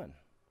God's doing.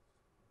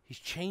 He's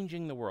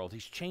changing the world.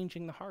 He's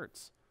changing the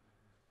hearts.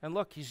 And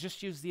look, he's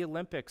just used the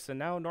Olympics, and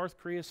now North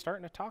Korea is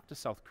starting to talk to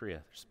South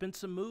Korea. There's been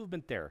some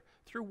movement there.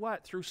 Through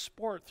what? Through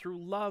sport,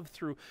 through love,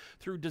 through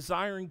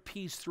desiring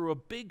peace, through a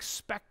big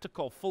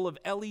spectacle full of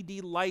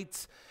LED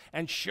lights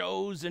and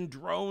shows and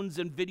drones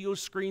and video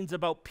screens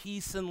about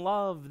peace and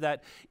love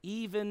that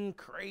even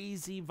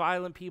crazy,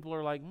 violent people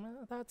are like,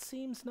 that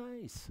seems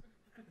nice.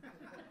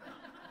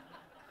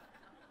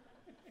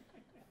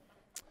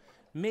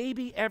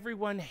 Maybe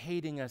everyone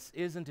hating us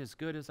isn't as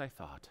good as I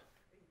thought.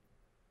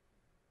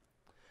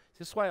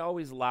 This is why I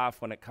always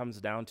laugh when it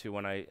comes down to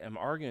when I am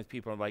arguing with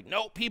people. I'm like,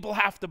 no, people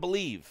have to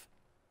believe.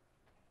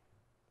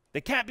 They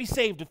can't be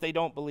saved if they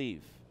don't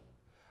believe.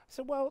 I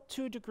said, well,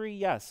 to a degree,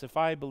 yes. If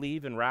I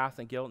believe in wrath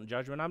and guilt and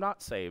judgment, I'm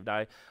not saved.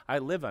 I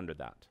live under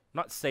that. I'm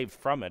not saved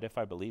from it if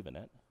I believe in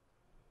it.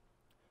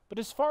 But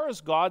as far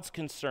as God's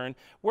concerned,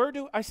 where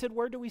do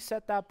we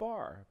set that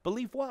bar?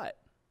 Believe what?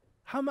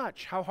 How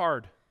much? How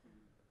hard?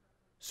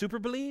 Super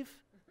believe?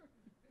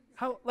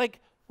 What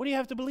do you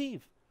have to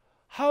believe?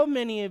 How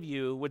many of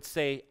you would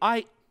say,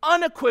 I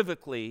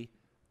unequivocally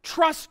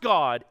trust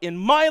God in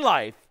my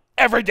life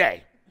every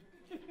day?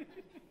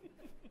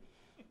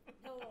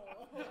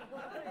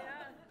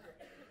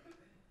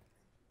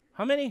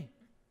 How many?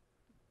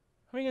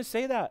 How are you going to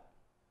say that?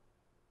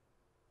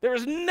 There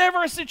is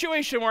never a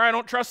situation where I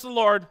don't trust the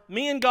Lord.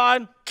 Me and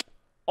God,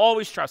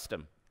 always trust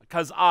him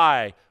because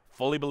I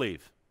fully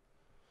believe.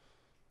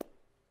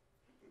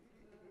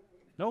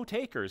 No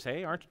takers,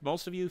 hey? Aren't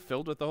most of you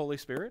filled with the Holy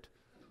Spirit?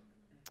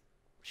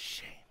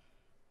 Shame.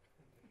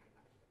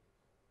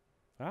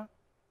 Huh?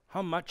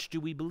 How much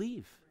do we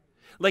believe?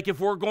 Like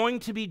if we're going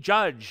to be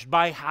judged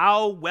by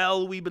how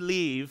well we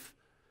believe,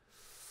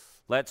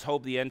 let's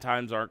hope the end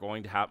times aren't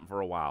going to happen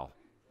for a while.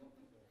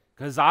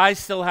 Because I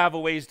still have a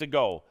ways to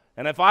go.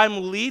 And if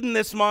I'm leading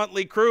this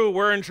motley crew,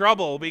 we're in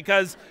trouble.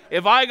 Because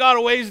if I got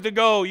a ways to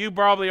go, you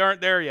probably aren't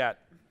there yet.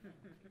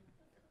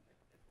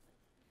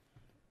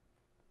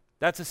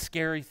 That's a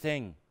scary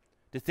thing,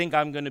 to think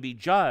I'm going to be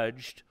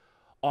judged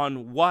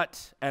on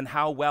what and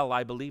how well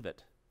I believe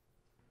it.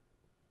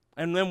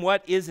 And then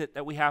what is it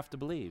that we have to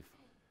believe?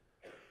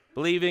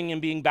 Believing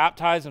in being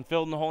baptized and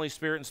filled in the Holy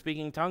Spirit and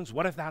speaking in tongues?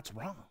 What if that's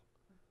wrong?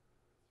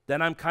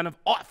 Then I'm kind of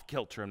off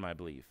kilter in my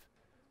belief.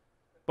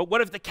 But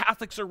what if the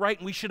Catholics are right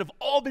and we should have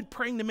all been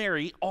praying to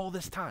Mary all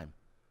this time?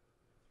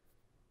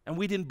 And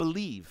we didn't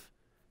believe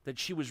that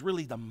she was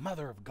really the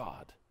mother of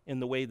God in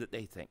the way that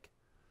they think.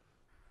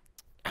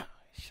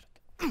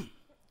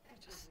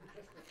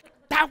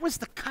 That was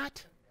the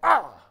cut.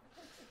 Oh,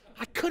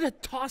 I could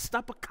have tossed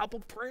up a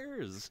couple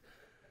prayers.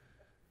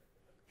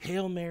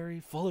 Hail Mary,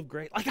 full of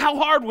grace. Like, how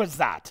hard was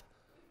that?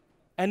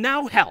 And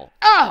now hell.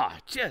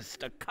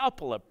 Just a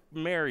couple of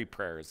Mary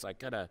prayers. I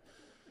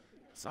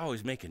was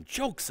always making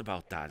jokes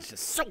about that. It's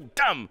just so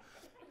dumb.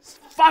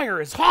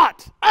 Fire is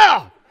hot.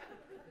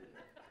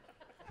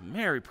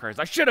 Mary prayers.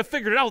 I should have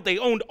figured it out. They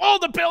owned all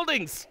the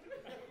buildings.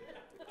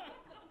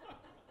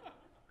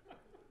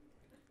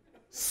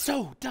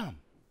 So dumb.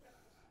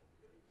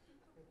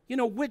 You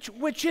know,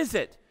 which is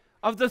it?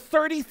 Of the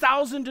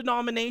 30,000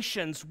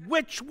 denominations,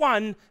 which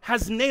one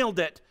has nailed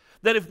it?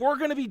 That if we're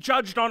going to be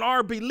judged on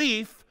our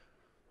belief,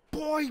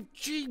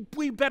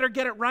 we better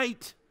get it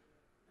right.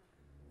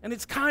 And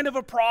it's kind of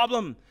a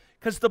problem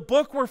because the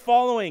book we're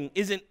following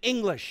is in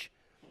English.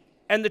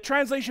 And the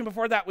translation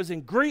before that was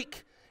in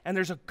Greek. And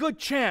there's a good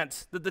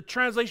chance that the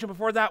translation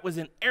before that was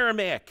in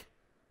Aramaic.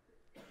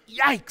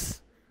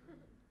 Yikes.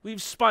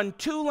 We've spun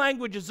 2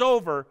 languages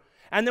over,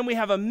 and then we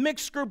have a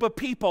mixed group of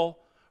people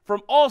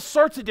from all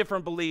sorts of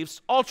different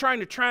beliefs, all trying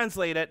to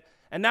translate it,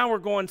 and now we're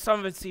going, some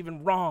of it's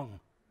even wrong.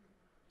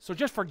 So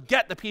just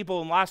forget the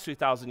people in the last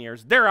 2,000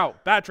 years. They're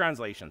out. Bad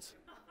translations.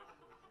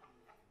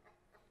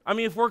 I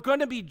mean, if we're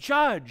going to be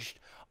judged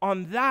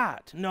on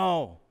that,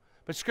 no.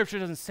 But Scripture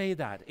doesn't say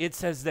that. It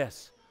says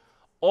this: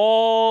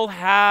 all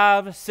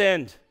have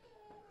sinned.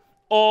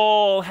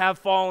 All have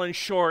fallen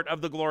short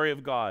of the glory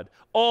of God.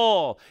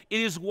 All.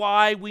 It is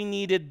why we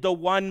needed the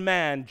one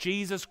man,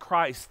 Jesus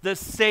Christ, the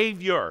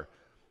Savior,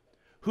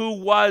 who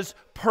was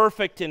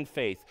perfect in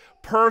faith,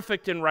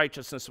 perfect in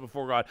righteousness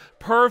before God,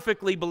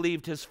 perfectly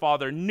believed his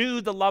Father,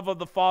 knew the love of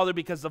the Father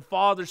because the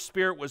Father's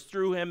Spirit was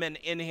through him and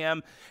in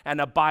him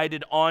and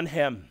abided on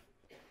him.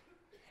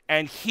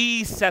 And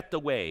he set the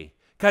way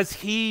because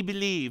he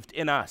believed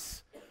in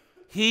us.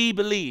 He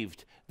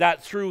believed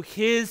that through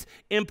his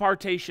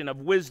impartation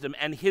of wisdom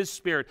and his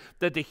Spirit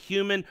that the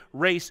human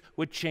race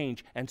would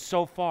change. And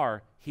so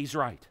far, he's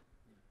right.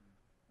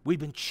 We've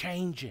been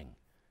changing.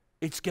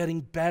 It's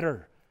getting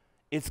better.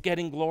 It's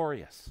getting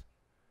glorious.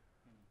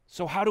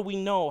 So how do we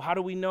know? How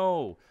do we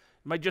know?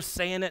 Am I just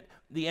saying it?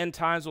 The end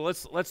times? Well,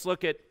 let's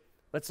look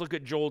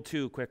at Joel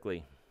 2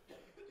 quickly.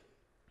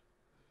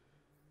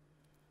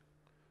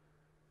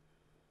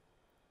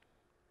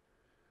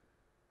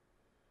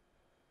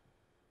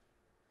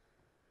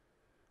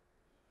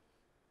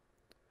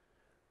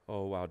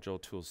 Oh wow, Joel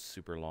 2 is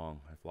super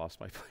long. I've lost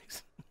my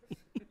place.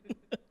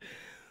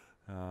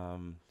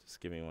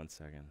 Just give me 1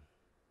 second.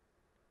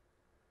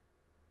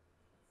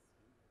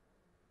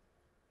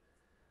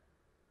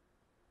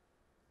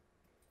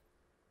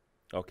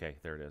 Okay,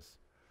 there it is.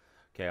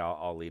 Okay,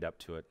 I'll lead up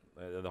to it.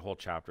 The whole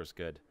chapter is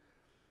good.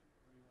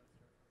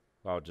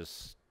 I'll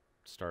just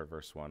start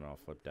verse 1 and I'll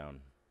flip down.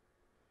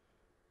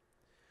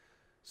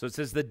 So it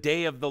says, the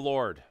day of the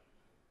Lord.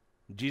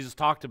 Jesus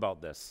talked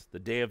about this, the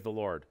day of the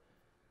Lord.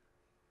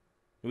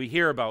 We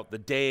hear about the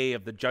day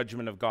of the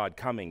judgment of God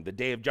coming, the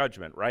day of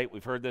judgment, right?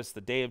 We've heard this, the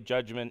day of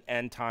judgment,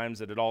 end times,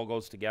 that it all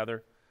goes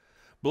together.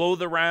 Blow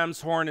the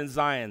ram's horn in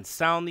Zion.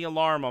 Sound the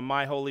alarm on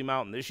my holy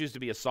mountain. This used to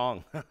be a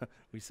song.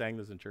 We sang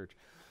this in church.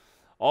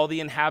 All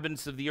the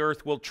inhabitants of the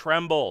earth will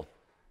tremble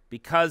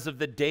because of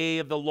the day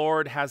of the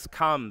Lord has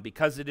come,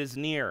 because it is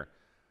near.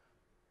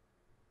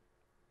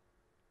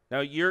 Now,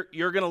 you're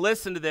going to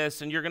listen to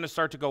this and you're going to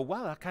start to go,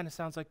 well, that kind of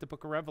sounds like the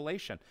book of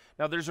Revelation.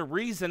 Now, there's a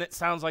reason it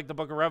sounds like the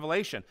book of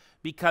Revelation,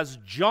 because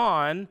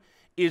John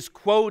is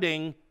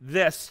quoting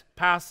this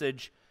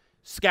passage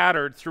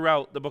scattered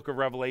throughout the book of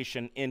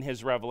Revelation in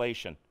his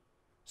Revelation.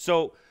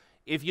 So,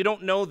 if you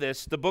don't know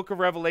this, the book of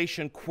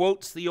Revelation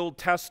quotes the Old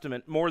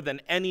Testament more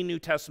than any New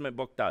Testament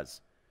book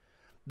does.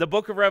 The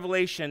book of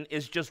Revelation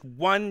is just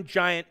one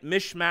giant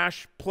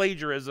mishmash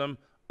plagiarism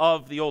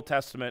of the Old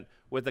Testament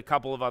with a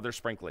couple of other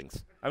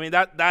sprinklings. I mean,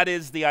 that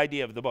is the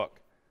idea of the book.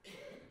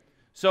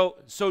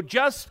 So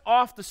just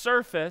off the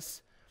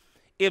surface,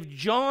 if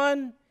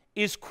John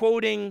is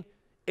quoting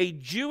a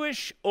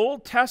Jewish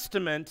Old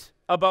Testament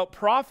about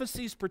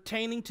prophecies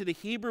pertaining to the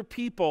Hebrew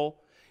people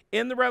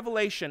in the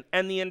Revelation,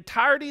 and the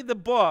entirety of the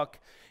book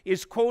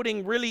is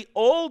quoting really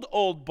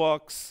old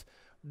books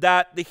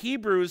that the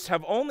Hebrews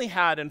have only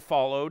had and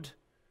followed,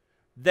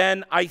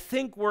 then I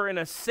think we're in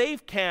a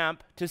safe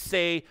camp to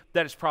say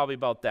that it's probably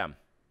about them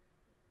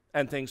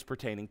and things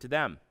pertaining to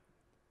them.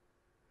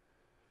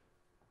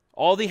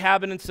 All the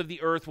inhabitants of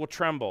the earth will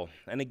tremble.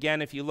 And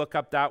again, if you look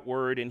up that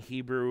word in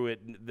Hebrew,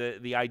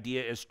 the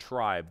idea is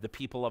tribe, the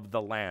people of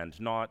the land,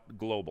 not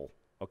global.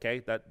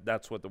 Okay?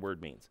 That's what the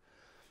word means.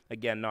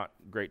 Again, not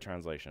great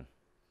translation.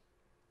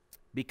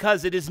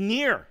 Because it is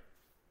near.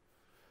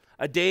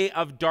 A day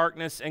of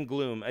darkness and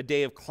gloom, a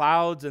day of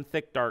clouds and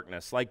thick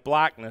darkness, like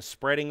blackness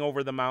spreading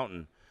over the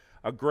mountain.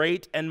 A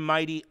great and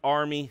mighty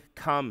army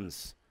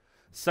comes,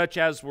 such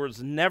as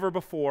was never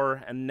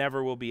before and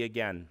never will be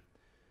again.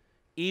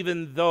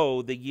 Even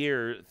though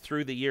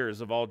through the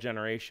years of all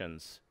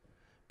generations.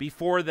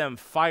 Before them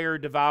fire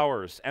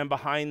devours, and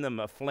behind them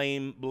a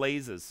flame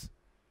blazes.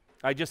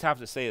 I just have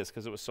to say this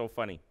because it was so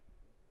funny.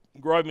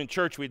 Growing up in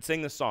church, we'd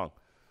sing this song.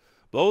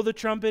 Blow the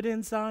trumpet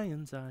in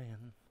Zion,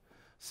 Zion.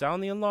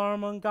 Sound the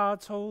alarm on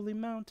God's holy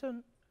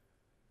mountain.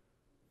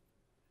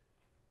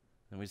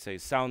 And we say,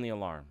 sound the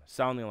alarm,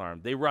 sound the alarm.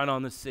 They run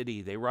on the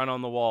city, they run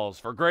on the walls.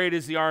 For great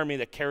is the army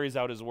that carries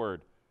out his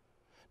word.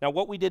 Now,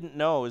 what we didn't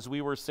know is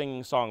we were singing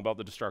a song about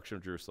the destruction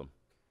of Jerusalem.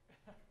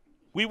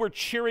 We were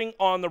cheering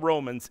on the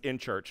Romans in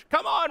church.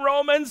 Come on,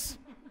 Romans!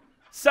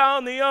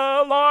 Sound the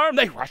alarm.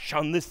 They rush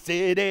on the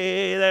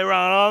city. They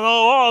run on the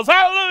walls.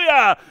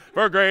 Hallelujah!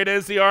 For great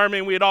is the army.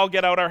 And we'd all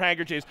get out our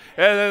handkerchiefs.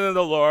 And then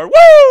the Lord,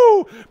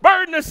 woo!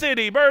 Burn the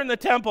city. Burn the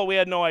temple. We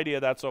had no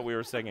idea that's what we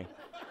were singing.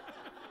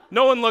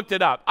 No one looked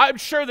it up. I'm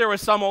sure there was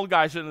some old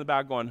guy sitting in the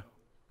back going,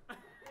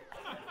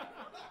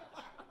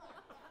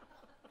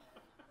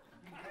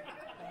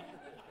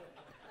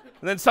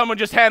 and then someone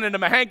just handed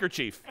him a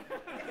handkerchief.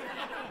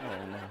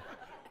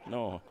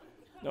 No,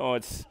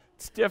 it's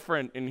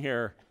different in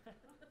here.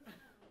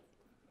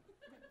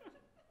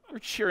 We're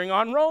cheering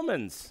on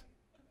Romans.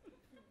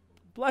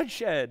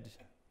 Bloodshed.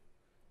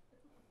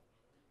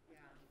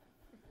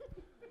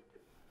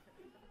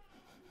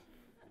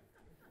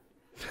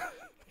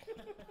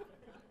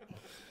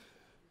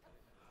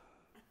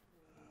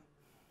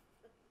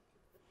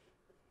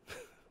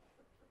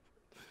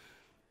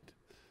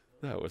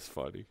 That was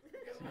funny.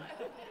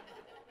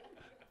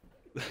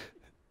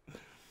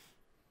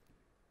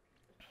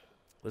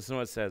 Listen to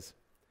what it says.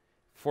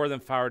 Before them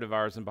fire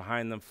devours, and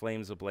behind them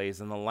flames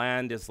ablaze, and the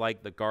land is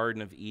like the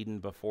Garden of Eden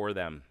before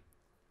them.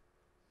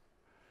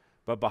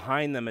 But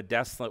behind them a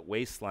desolate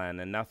wasteland,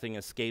 and nothing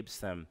escapes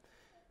them.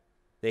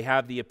 They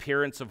have the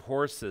appearance of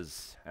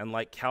horses, and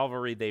like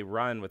cavalry they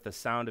run. With the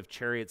sound of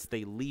chariots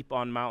they leap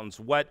on mountains.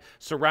 What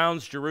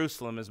surrounds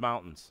Jerusalem is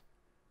mountains.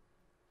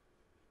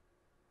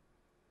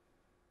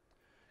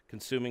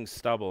 Consuming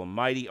stubble, a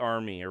mighty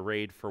army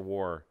arrayed for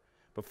war.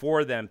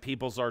 Before them,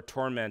 peoples are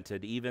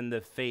tormented. Even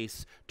the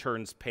face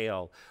turns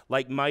pale.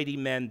 Like mighty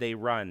men, they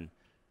run.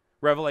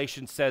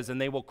 Revelation says, and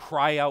they will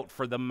cry out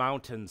for the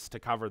mountains to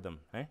cover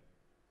them.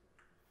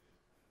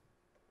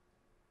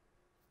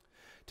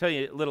 Tell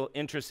you a little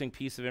interesting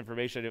piece of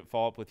information I didn't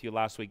follow up with you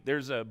last week.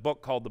 There's a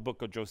book called the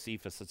Book of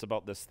Josephus. It's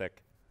about this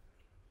thick.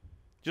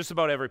 Just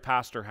about every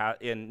pastor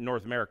in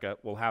North America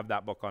will have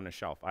that book on his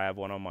shelf. I have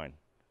one on mine.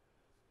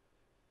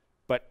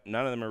 But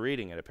none of them are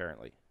reading it,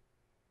 apparently.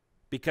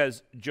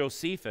 Because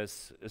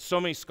Josephus,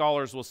 so many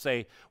scholars will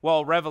say,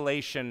 well,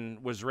 Revelation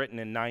was written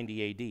in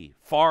 90 AD,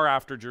 far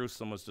after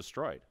Jerusalem was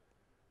destroyed.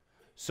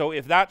 So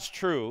if that's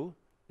true,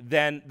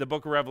 then the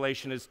book of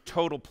Revelation is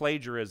total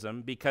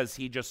plagiarism because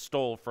he just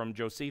stole from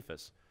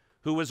Josephus,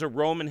 who was a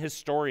Roman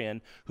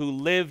historian who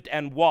lived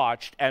and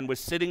watched and was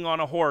sitting on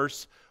a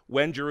horse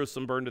when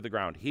Jerusalem burned to the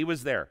ground. He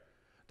was there.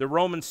 The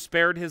Romans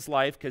spared his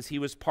life because he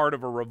was part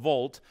of a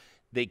revolt.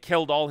 They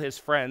killed all his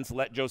friends,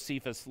 let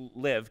Josephus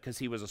live because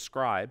he was a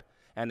scribe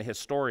and a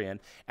historian,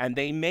 and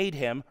they made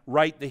him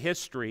write the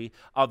history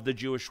of the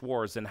Jewish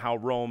wars and how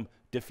Rome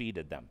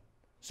defeated them.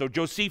 So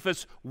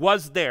Josephus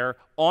was there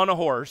on a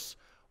horse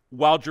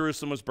while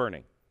Jerusalem was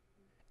burning.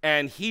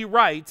 And he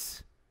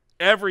writes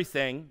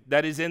everything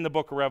that is in the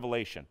book of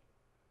Revelation.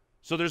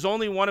 So there's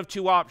only one of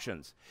two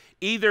options.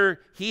 Either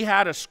he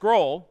had a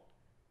scroll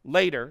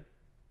later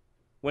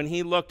when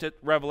he looked at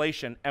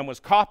Revelation and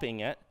was copying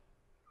it,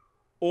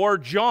 or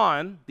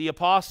John, the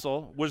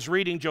apostle, was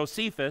reading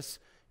Josephus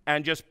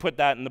and just put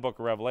that in the book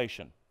of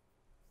Revelation.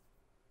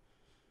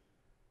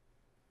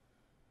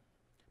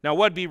 Now,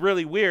 what'd be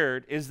really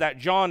weird is that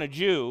John, a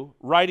Jew,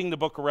 writing the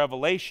book of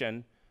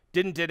Revelation,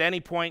 didn't at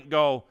any point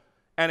go,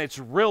 and it's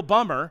a real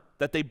bummer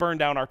that they burned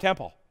down our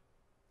temple.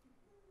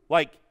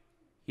 Like,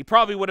 he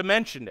probably would have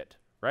mentioned it,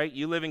 right?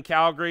 You live in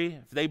Calgary.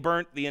 If they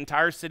burnt the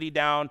entire city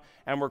down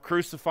and were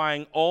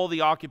crucifying all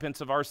the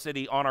occupants of our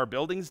city on our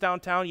buildings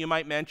downtown, you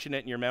might mention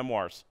it in your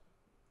memoirs.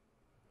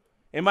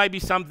 It might be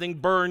something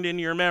burned in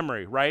your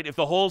memory, right? If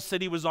the whole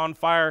city was on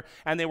fire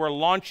and they were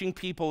launching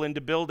people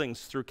into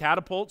buildings through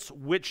catapults,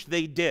 which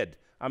they did.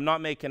 I'm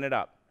not making it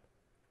up.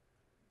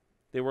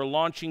 They were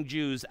launching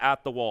Jews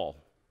at the wall.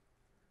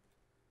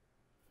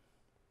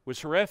 It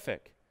was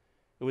horrific.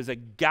 It was a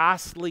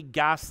ghastly,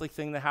 ghastly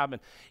thing that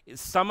happened.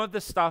 Some of the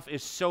stuff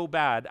is so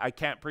bad, I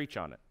can't preach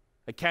on it.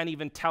 I can't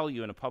even tell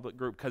you in a public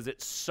group because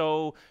it's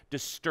so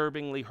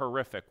disturbingly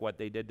horrific what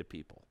they did to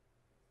people.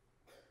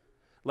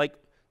 Like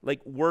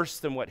worse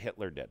than what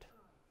Hitler did.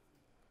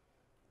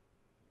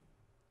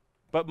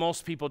 But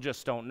most people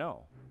just don't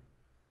know.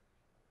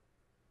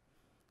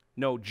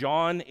 No,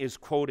 John is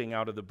quoting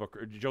out of the book,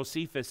 or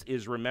Josephus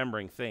is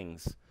remembering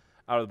things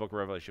out of the book of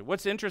Revelation.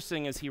 What's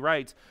interesting is he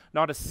writes,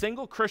 not a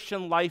single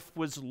Christian life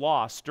was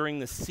lost during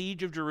the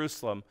siege of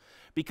Jerusalem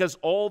because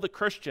all the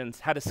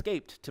Christians had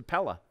escaped to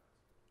Pella.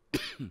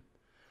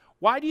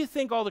 Why do you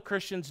think all the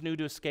Christians knew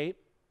to escape?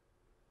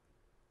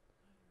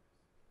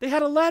 They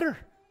had a letter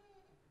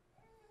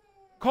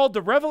called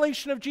the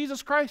Revelation of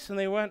Jesus Christ, and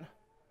they went,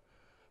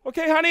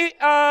 okay, honey,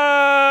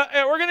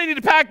 we're going to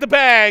need to pack the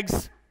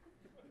bags.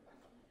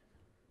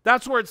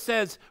 That's where it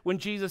says when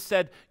Jesus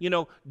said,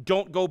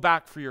 don't go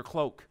back for your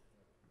cloak.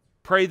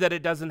 Pray that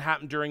it doesn't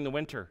happen during the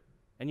winter.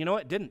 And you know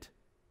what? It didn't.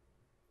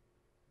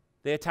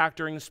 They attacked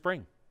during the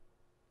spring.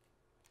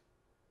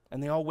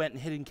 And they all went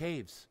and hid in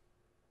caves.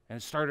 And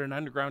it started an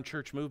underground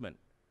church movement.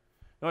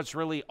 You know what's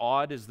really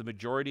odd is the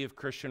majority of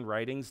Christian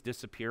writings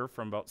disappear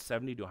from about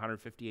 70 to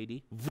 150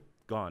 AD.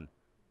 Gone.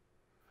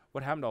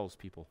 What happened to all those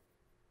people?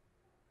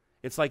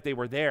 It's like they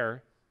were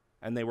there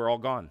and they were all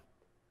gone.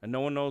 And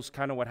no one knows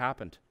kind of what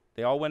happened.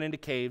 They all went into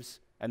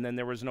caves, and then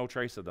there was no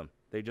trace of them.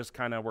 They just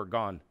kind of were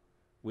gone.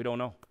 We don't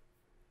know.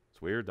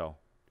 It's weird, though.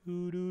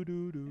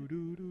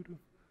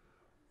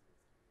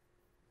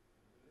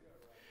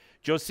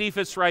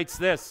 Josephus writes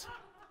this.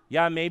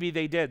 Yeah, maybe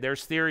they did.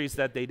 There's theories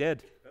that they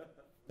did.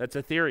 That's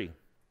a theory,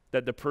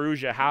 that the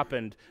Parousia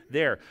happened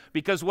there.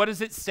 Because what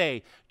does it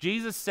say?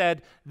 Jesus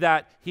said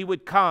that he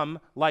would come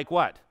like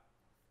what?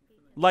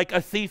 Like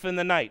a thief in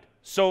the night.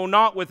 So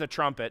not with a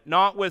trumpet,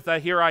 not with a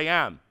here I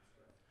am.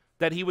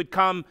 That he would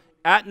come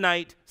at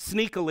night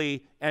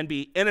sneakily and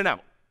be in and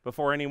out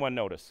before anyone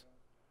noticed,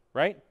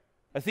 right?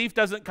 A thief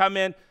doesn't come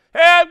in,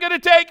 hey, I'm going to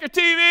take your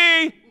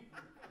TV.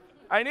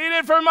 I need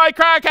it for my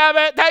crack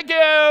habit. Thank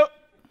you.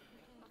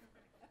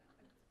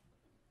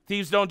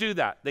 Thieves don't do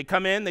that. They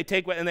come in, they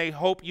take what, and they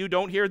hope you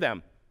don't hear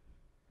them.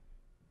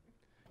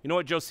 You know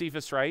what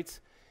Josephus writes?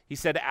 He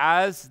said,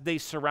 as they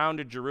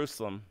surrounded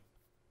Jerusalem,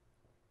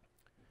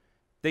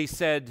 they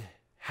said,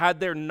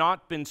 had there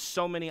not been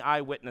so many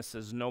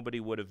eyewitnesses, nobody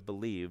would have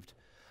believed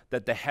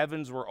that the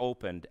heavens were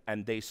opened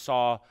and they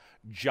saw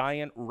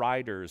giant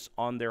riders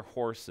on their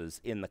horses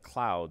in the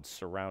clouds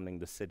surrounding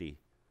the city.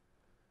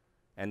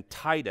 And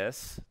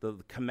Titus, the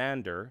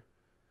commander,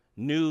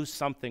 knew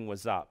something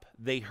was up.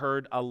 They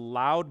heard a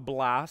loud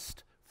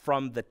blast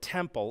from the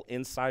temple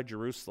inside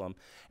Jerusalem,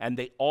 and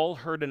they all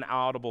heard an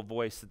audible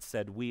voice that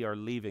said, we are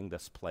leaving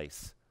this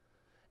place.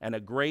 And a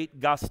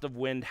great gust of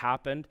wind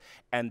happened,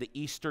 and the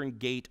eastern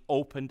gate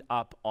opened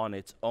up on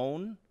its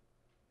own.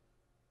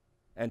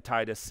 And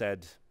Titus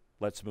said,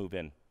 let's move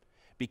in.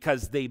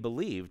 Because they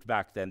believed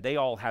back then, they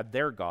all had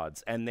their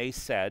gods, and they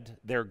said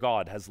their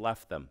God has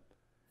left them.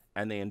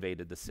 And they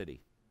invaded the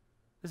city.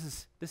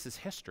 This is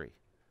history.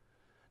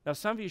 Now,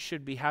 some of you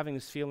should be having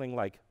this feeling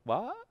like,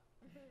 what?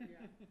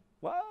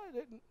 What?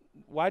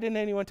 Why didn't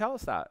anyone tell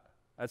us that?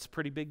 That's a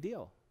pretty big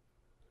deal.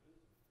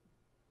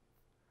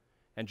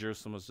 And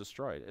Jerusalem was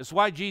destroyed. It's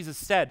why Jesus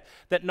said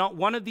that not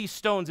one of these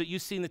stones that you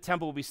see in the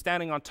temple will be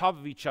standing on top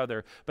of each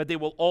other, but they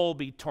will all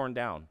be torn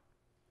down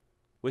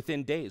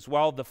within days.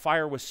 While the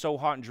fire was so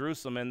hot in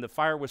Jerusalem, and the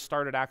fire was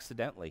started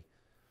accidentally.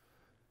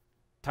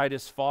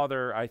 Titus'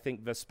 father, I think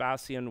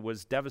Vespasian,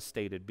 was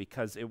devastated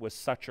because it was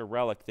such a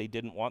relic. They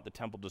didn't want the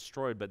temple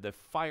destroyed, but the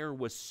fire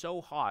was so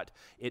hot,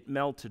 it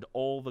melted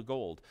all the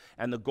gold.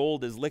 And the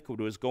gold as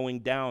liquid was going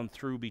down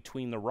through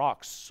between the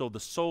rocks. So the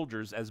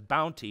soldiers, as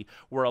bounty,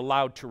 were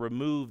allowed to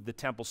remove the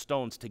temple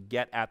stones to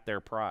get at their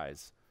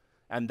prize.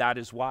 And that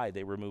is why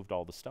they removed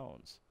all the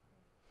stones.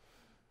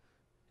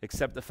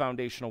 Except the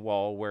foundational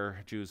wall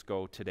where Jews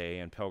go today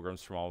and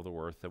pilgrims from all over the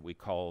earth that we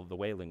call the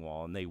Wailing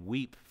Wall, and they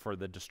weep for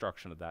the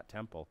destruction of that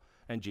temple.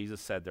 And Jesus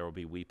said there will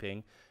be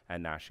weeping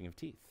and gnashing of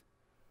teeth.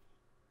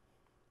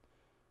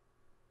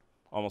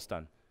 Almost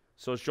done.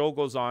 So as Joel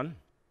goes on,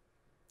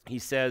 he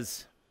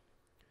says,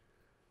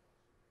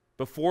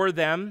 before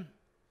them,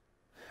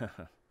 it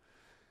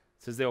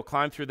says they will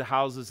climb through the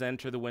houses,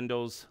 enter the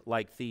windows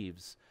like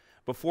thieves.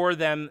 Before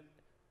them,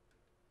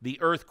 the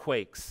earth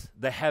quakes,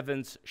 the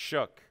heavens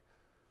shook.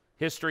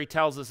 History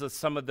tells us that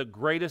some of the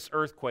greatest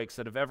earthquakes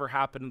that have ever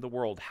happened in the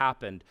world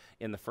happened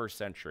in the first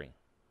century.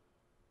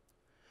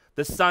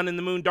 The sun and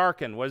the moon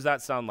darken. What does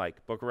that sound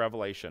like? Book of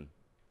Revelation.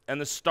 And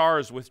the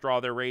stars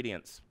withdraw their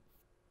radiance.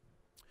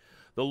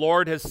 The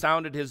Lord has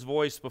sounded his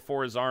voice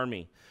before his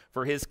army,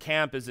 for his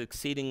camp is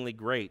exceedingly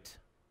great.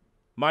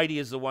 Mighty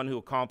is the one who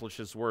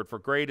accomplishes his word, for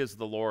great is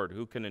the Lord.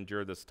 Who can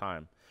endure this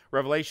time?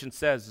 Revelation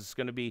says it's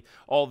going to be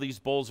all these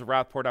bowls of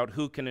wrath poured out.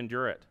 Who can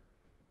endure it?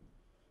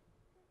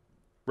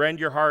 Rend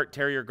your heart,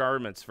 tear your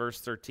garments,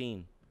 verse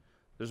 13.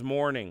 There's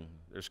mourning,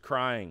 there's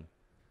crying.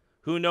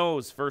 Who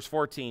knows, verse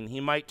 14, he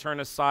might turn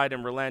aside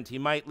and relent. He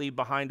might leave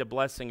behind a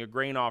blessing, a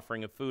grain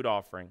offering, a food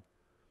offering.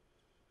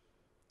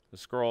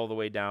 Let's scroll all the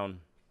way down.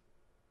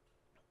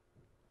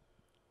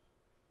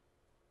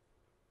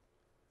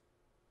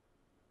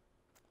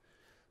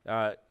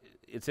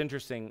 It's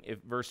interesting if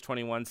verse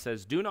 21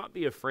 says, do not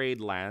be afraid,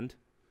 land.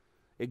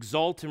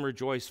 Exult and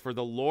rejoice, for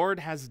the Lord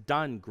has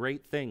done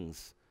great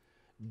things.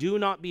 Do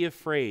not be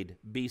afraid,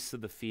 beasts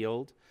of the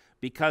field,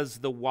 because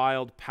the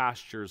wild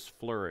pastures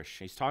flourish.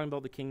 He's talking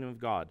about the kingdom of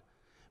God.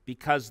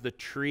 Because the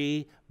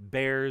tree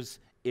bears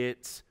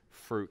its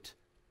fruit.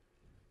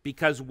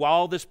 Because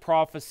while this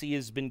prophecy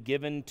has been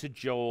given to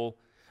Joel,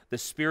 the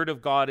Spirit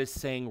of God is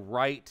saying,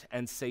 write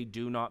and say,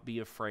 do not be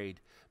afraid,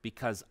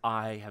 because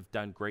I have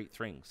done great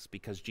things.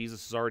 Because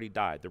Jesus has already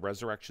died. The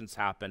resurrection's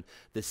happened.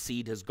 The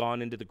seed has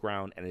gone into the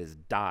ground and has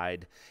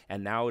died.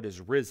 And now it has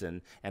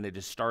risen and it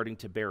is starting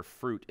to bear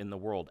fruit in the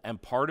world.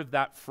 And part of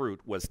that fruit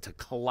was to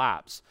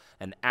collapse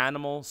an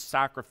animal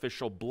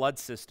sacrificial blood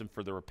system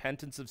for the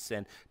repentance of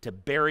sin, to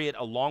bury it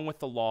along with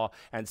the law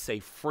and say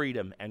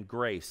freedom and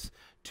grace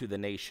to the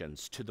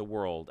nations, to the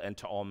world, and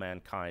to all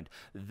mankind.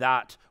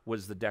 That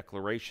was the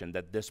declaration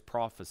that this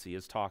prophecy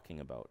is talking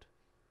about.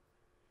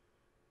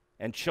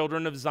 And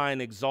children of Zion,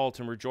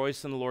 exult and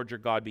rejoice in the Lord your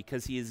God,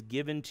 because he has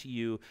given to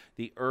you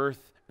the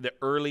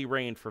early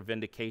rain for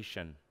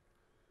vindication.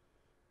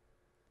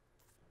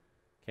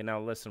 Okay,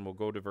 now listen, we'll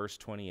go to verse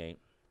 28. It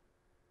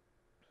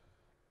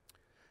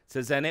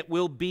says, and it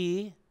will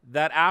be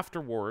that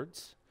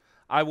afterwards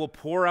I will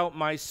pour out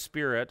my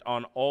spirit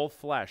on all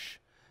flesh.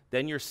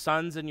 Then your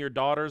sons and your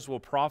daughters will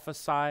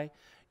prophesy,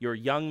 your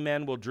young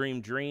men will dream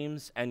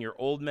dreams, and your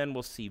old men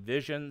will see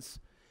visions.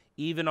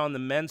 Even on the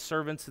men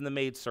servants and the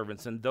maid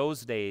servants. In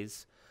those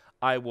days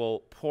I will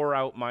pour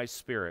out my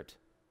spirit.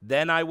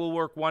 Then I will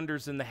work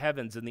wonders in the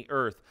heavens and the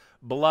earth,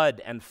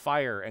 blood and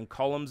fire and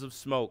columns of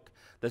smoke.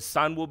 The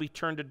sun will be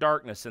turned to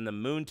darkness and the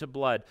moon to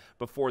blood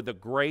before the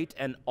great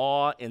and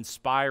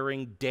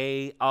awe-inspiring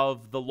day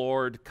of the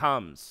Lord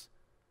comes.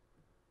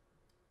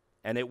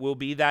 And it will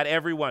be that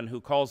everyone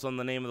who calls on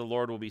the name of the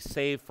Lord will be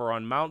saved, for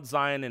on Mount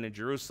Zion and in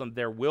Jerusalem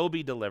there will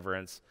be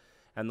deliverance.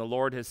 And the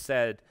Lord has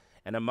said,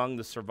 and among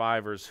the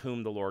survivors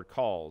whom the Lord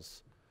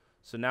calls.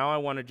 So now I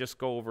want to just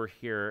go over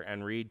here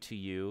and read to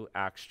you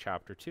Acts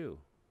chapter 2.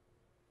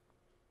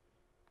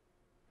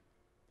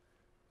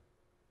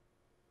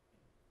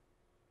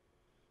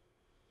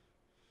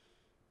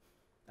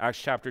 Acts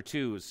chapter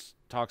 2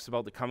 talks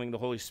about the coming of the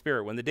Holy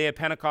Spirit. When the day of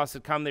Pentecost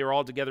had come, they were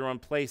all together in one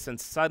place, and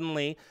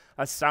suddenly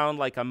a sound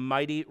like a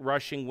mighty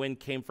rushing wind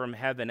came from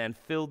heaven and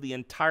filled the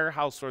entire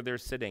house where they're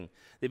sitting.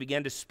 They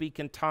began to speak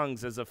in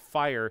tongues as of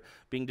fire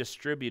being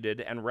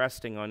distributed and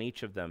resting on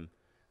each of them.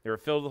 They were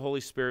filled with the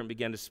Holy Spirit and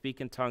began to speak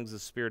in tongues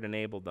as the Spirit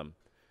enabled them.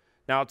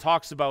 Now it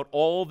talks about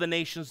all the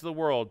nations of the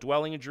world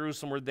dwelling in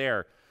Jerusalem were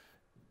there.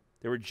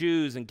 There were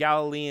Jews and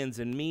Galileans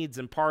and Medes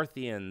and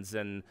Parthians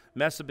and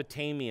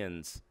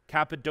Mesopotamians,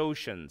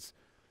 Cappadocians,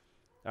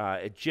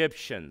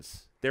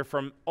 Egyptians. They're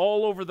from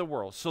all over the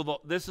world. So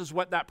this is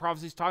what that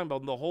prophecy is talking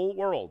about. The whole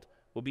world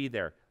will be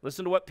there.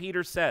 Listen to what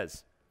Peter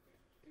says.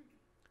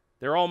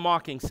 They're all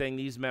mocking, saying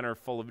these men are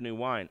full of new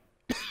wine.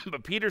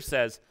 But Peter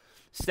says,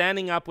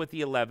 standing up with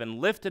the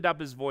 11, lifted up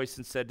his voice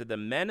and said to the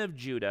men of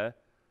Judea,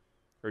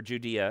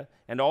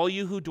 and all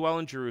you who dwell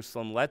in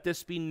Jerusalem, let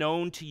this be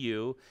known to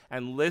you,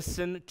 and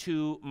listen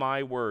to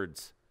my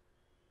words.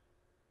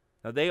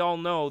 Now they all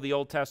know the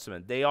Old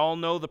Testament. They all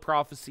know the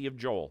prophecy of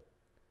Joel.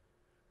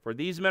 For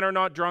these men are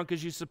not drunk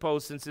as you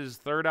suppose, since it is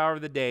the third hour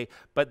of the day,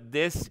 but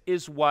this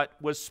is what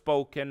was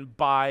spoken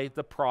by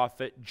the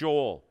prophet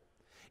Joel.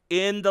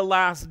 In the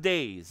last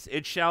days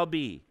it shall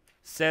be,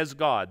 says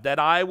God, that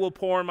I will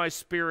pour my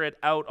spirit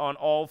out on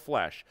all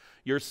flesh.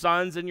 Your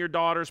sons and your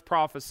daughters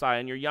prophesy,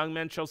 and your young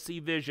men shall see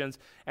visions,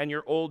 and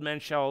your old men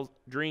shall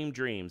dream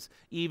dreams.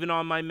 Even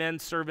on my men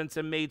servants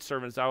and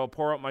maidservants I will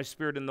pour out my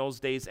spirit in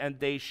those days, and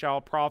they shall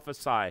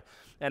prophesy.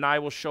 And I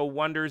will show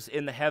wonders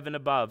in the heaven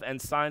above,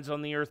 and signs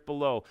on the earth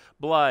below,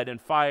 blood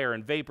and fire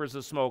and vapors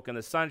of smoke. And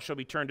the sun shall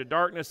be turned to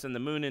darkness, and the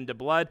moon into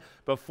blood,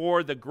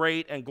 before the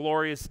great and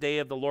glorious day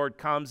of the Lord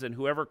comes, and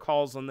whoever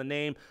calls on the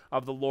name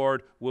of the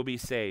Lord will be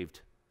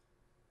saved.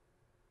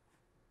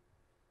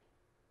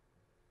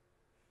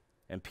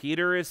 And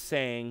Peter is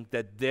saying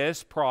that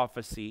this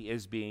prophecy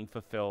is being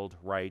fulfilled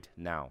right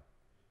now.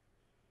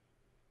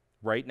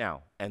 Right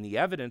now. And the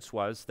evidence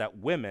was that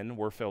women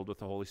were filled with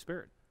the Holy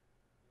Spirit.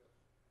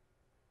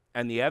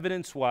 And the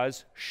evidence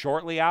was,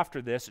 shortly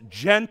after this,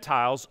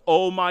 Gentiles,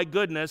 oh my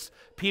goodness,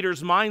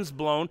 Peter's mind's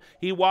blown.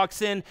 He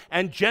walks in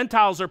and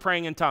Gentiles are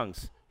praying in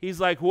tongues. He's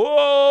like,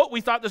 whoa,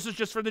 we thought this was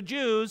just for the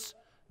Jews.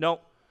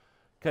 No,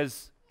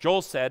 because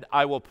Joel said,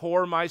 I will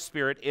pour my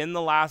spirit in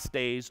the last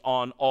days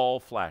on all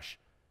flesh.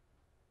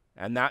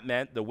 And that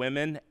meant the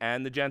women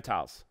and the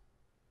Gentiles,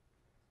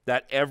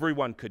 that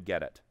everyone could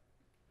get it.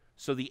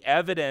 So the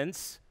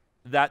evidence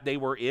that they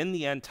were in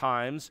the end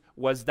times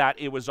was that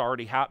it was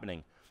already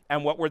happening.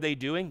 And what were they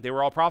doing? They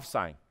were all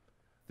prophesying.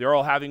 They were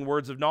all having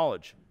words of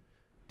knowledge.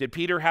 Did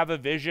Peter have a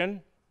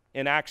vision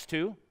in Acts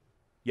 2?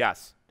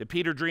 Yes. Did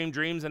Peter dream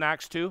dreams in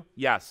Acts 2?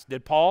 Yes.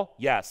 Did Paul?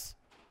 Yes.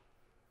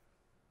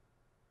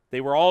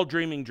 They were all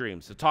dreaming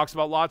dreams. It talks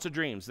about lots of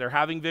dreams. They're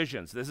having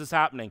visions. This is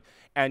happening.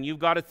 And you've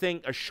got to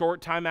think a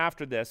short time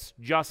after this,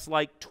 just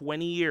like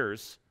 20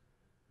 years,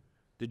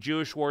 the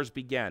Jewish wars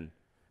begin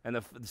and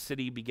the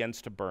city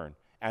begins to burn.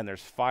 And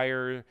there's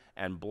fire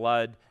and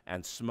blood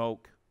and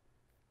smoke.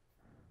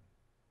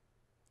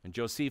 And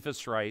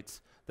Josephus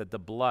writes that the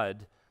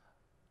blood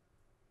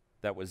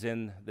that was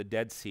in the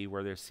Dead Sea,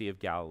 where there's Sea of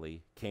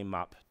Galilee, came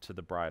up to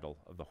the bridle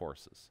of the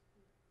horses.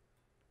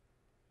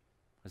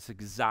 It's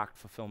exact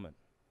fulfillment.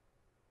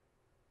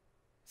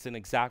 It's an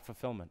exact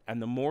fulfillment.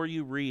 And the more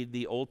you read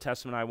the Old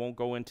Testament, I won't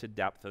go into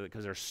depth of it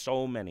because there's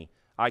so many.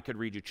 I could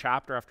read you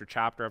chapter after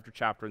chapter after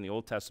chapter in the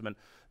Old Testament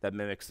that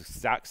mimics the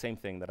exact same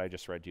thing that I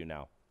just read to you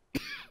now.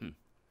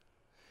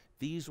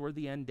 These were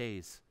the end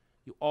days.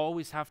 You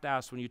always have to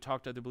ask when you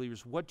talk to other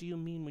believers, what do you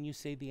mean when you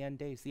say the end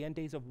days? The end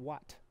days of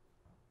what?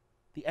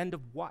 The end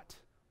of what?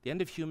 The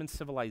end of human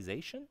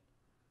civilization?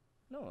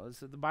 No,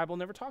 the Bible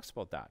never talks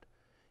about that.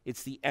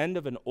 It's the end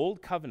of an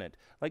old covenant.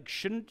 Like,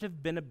 shouldn't it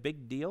have been a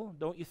big deal,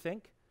 don't you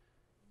think?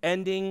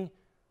 Ending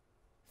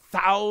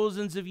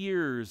thousands of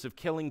years of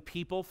killing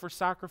people for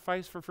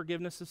sacrifice for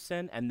forgiveness of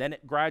sin, and then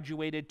it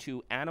graduated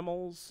to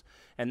animals,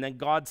 and then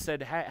God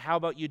said, how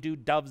about you do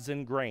doves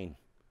and grain?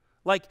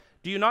 Like,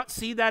 do you not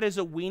see that as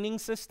a weaning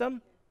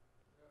system?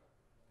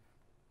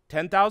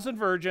 10,000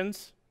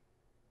 virgins.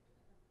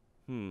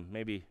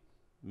 Maybe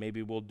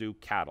we'll do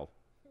cattle,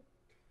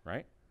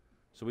 right?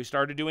 So we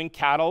started doing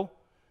cattle.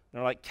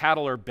 They're like,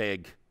 cattle are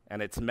big,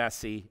 and it's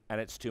messy,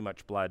 and it's too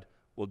much blood.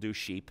 We'll do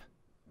sheep.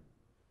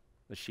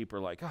 The sheep are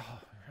like, oh,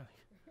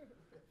 really?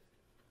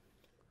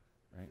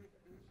 Right?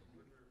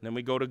 And then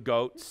we go to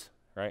goats,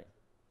 right?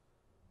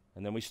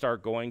 And then we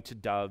start going to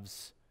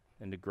doves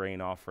and to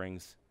grain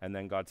offerings. And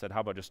then God said,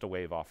 how about just a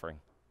wave offering?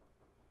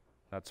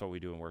 That's what we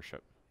do in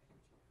worship.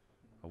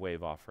 A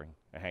wave offering,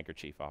 a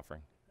handkerchief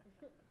offering,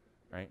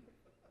 right?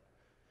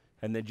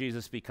 And then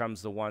Jesus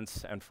becomes the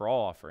once and for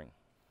all offering.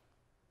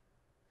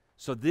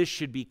 So this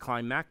should be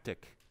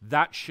climactic.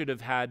 That should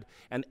have had,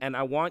 and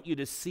I want you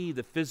to see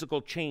the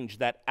physical change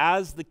that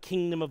as the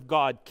kingdom of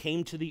God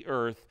came to the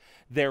earth,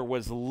 there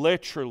was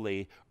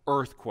literally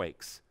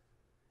earthquakes.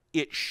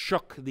 It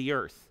shook the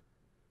earth.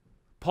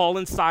 Paul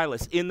and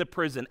Silas in the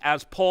prison,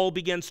 as Paul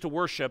begins to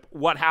worship,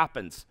 what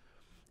happens?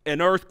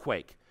 An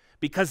earthquake.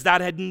 Because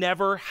that had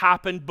never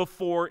happened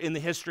before in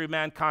the history of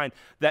mankind,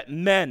 that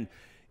men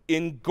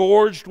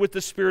engorged with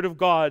the Spirit of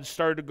God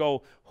started to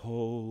go,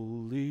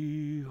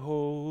 holy,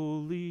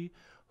 holy,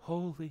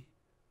 holy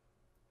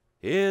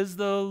is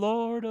the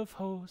Lord of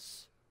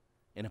hosts,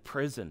 in a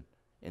prison,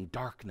 in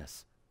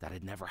darkness. That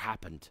had never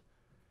happened.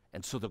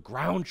 And so the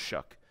ground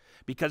shook,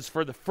 because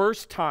for the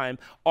first time,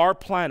 our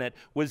planet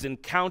was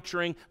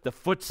encountering the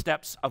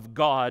footsteps of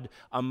God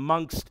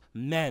amongst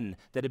men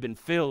that had been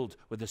filled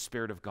with the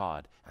Spirit of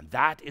God. And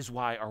that is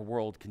why our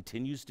world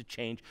continues to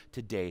change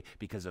today,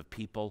 because of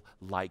people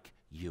like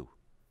you.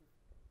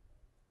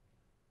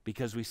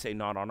 Because we say,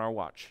 not on our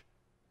watch.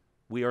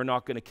 We are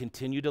not going to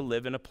continue to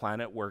live in a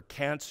planet where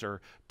cancer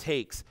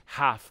takes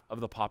half of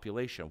the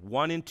population.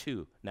 1 in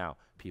 2 now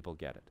people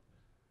get it.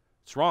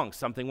 It's wrong.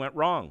 Something went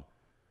wrong.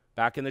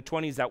 Back in the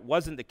 20s, that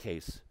wasn't the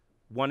case.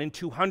 1 in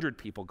 200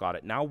 people got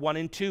it. Now 1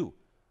 in 2.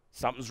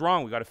 Something's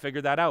wrong. We've got to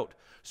figure that out.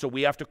 So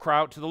we have to cry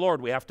out to the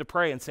Lord. We have to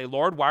pray and say,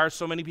 Lord, why are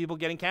so many people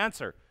getting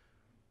cancer?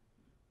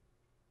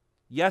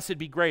 Yes, it'd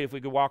be great if we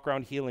could walk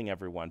around healing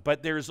everyone.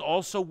 But there's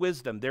also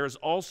wisdom. There's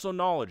also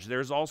knowledge.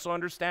 There's also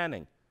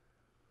understanding.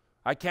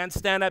 I can't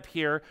stand up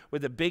here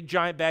with a big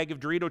giant bag of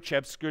Dorito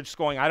chips just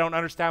going, I don't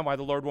understand why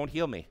the Lord won't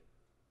heal me.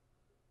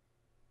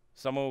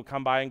 Someone will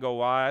come by and go,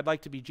 well, I'd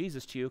like to be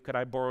Jesus to you. Could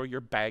I borrow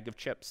your bag of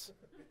chips?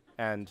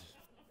 And,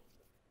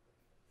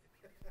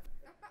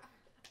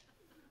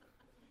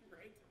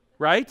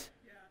 right?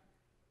 Yeah.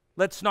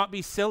 Let's not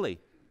be silly.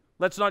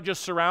 Let's not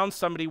just surround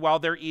somebody while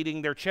they're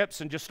eating their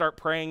chips and just start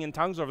praying in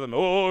tongues over them.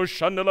 Oh,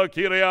 Shandala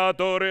Kiria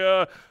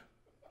Doria.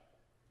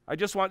 I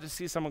just want to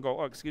see someone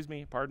go, oh, excuse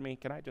me, pardon me,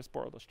 can I just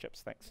borrow those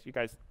chips? Thanks. You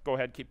guys go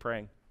ahead, keep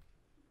praying.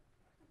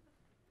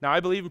 Now, I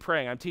believe in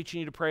praying. I'm teaching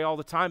you to pray all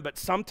the time, but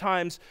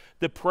sometimes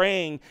the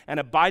praying and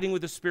abiding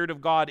with the Spirit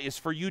of God is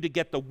for you to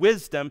get the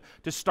wisdom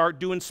to start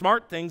doing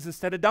smart things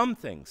instead of dumb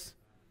things.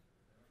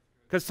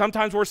 Because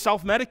sometimes we're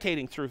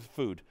self-medicating through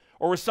food,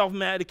 or we're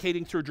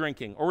self-medicating through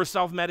drinking, or we're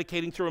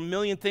self-medicating through a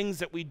million things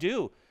that we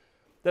do.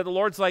 That the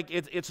Lord's like,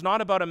 it's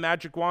not about a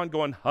magic wand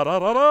going,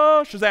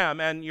 ha-da-da-da, shazam,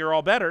 and you're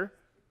all better.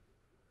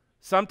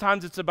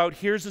 Sometimes it's about,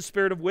 here's the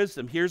spirit of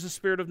wisdom, here's the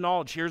spirit of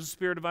knowledge, here's the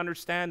spirit of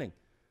understanding.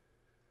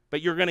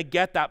 But you're going to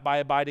get that by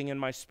abiding in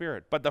my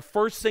Spirit. But the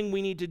first thing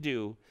we need to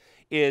do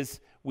is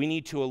we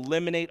need to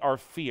eliminate our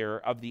fear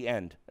of the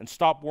end and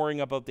stop worrying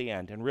about the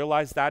end and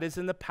realize that is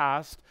in the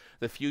past.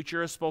 The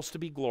future is supposed to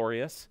be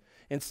glorious.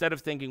 instead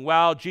of thinking,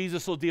 well,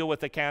 Jesus will deal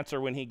with the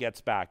cancer when he gets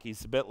back.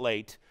 He's a bit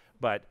late,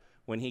 but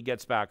when he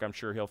gets back, I'm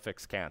sure he'll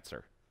fix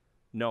cancer.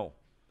 No.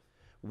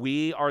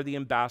 We are the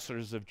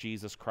ambassadors of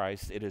Jesus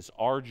Christ. It is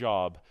our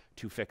job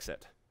to fix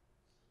it.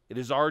 It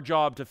is our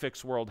job to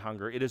fix world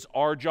hunger. It is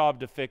our job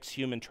to fix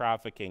human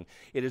trafficking.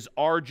 It is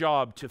our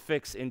job to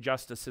fix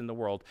injustice in the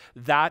world.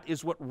 That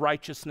is what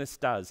righteousness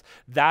does.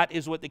 That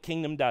is what the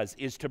kingdom does,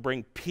 is to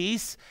bring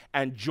peace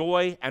and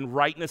joy and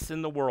rightness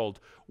in the world.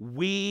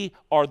 We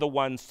are the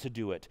ones to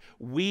do it.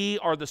 We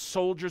are the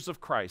soldiers of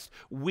Christ.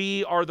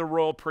 We are the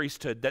royal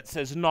priesthood that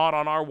says, not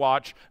on our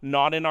watch,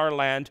 not in our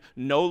land,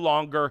 no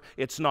longer,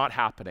 it's not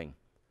happening.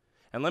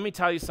 And let me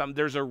tell you something,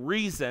 there's a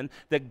reason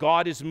that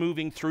God is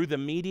moving through the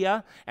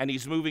media, and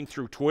he's moving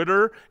through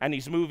Twitter, and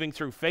he's moving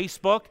through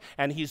Facebook,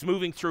 and he's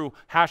moving through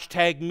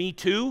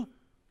 #MeToo,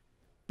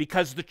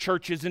 because the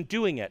church isn't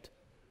doing it.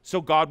 So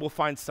God will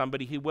find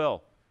somebody he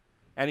will.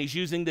 And he's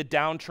using the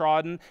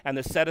downtrodden and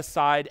the set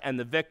aside and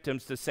the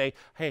victims to say,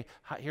 hey,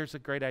 here's a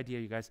great idea,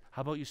 you guys.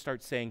 How about you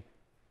start saying,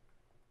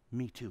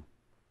 me too?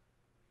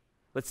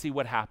 Let's see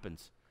what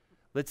happens.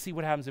 Let's see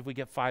what happens if we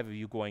get 5 of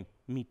you going,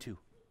 me too.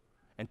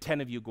 And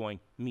 10 of you going,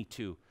 me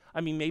too.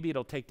 I mean, maybe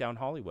it'll take down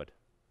Hollywood.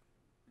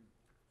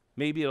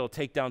 Maybe it'll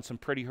take down some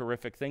pretty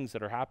horrific things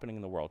that are happening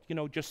in the world. You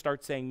know, just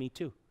start saying me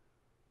too.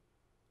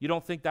 You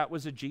don't think that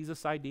was a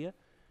Jesus idea?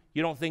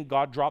 You don't think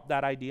God dropped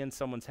that idea in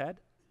someone's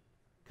head?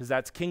 Because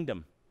that's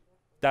kingdom.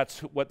 That's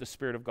what the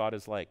Spirit of God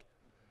is like.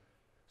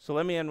 So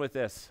let me end with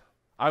this.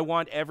 I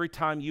want every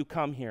time you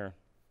come here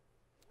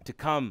to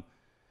come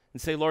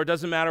and say, Lord, it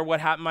doesn't matter what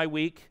happened my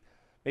week.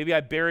 Maybe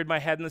I buried my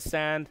head in the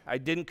sand. I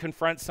didn't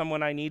confront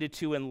someone I needed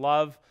to in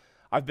love.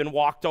 I've been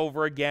walked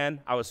over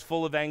again. I was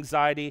full of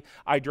anxiety.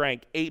 I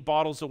drank 8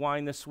 bottles of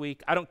wine this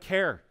week. I don't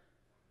care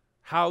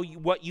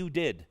what you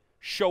did.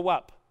 Show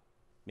up.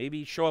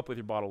 Maybe show up with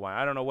your bottle of wine.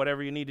 I don't know,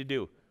 whatever you need to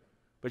do.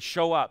 But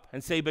show up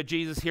and say, but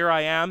Jesus, here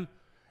I am,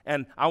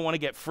 and I want to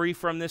get free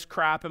from this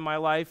crap in my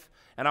life,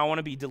 and I want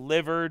to be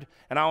delivered,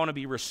 and I want to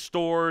be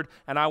restored,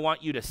 and I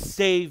want you to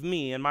save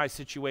me in my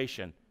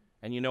situation.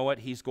 And you know what?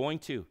 He's going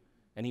to.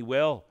 And he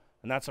will,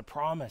 and that's a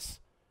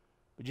promise.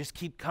 But just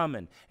keep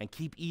coming and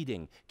keep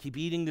eating. Keep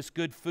eating this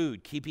good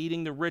food. Keep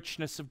eating the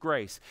richness of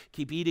grace.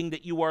 Keep eating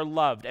that you are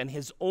loved. And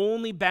his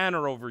only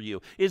banner over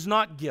you is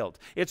not guilt.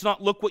 It's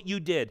not look what you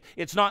did.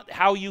 It's not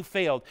how you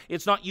failed.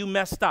 It's not you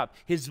messed up.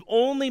 His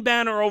only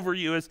banner over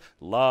you is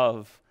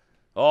love.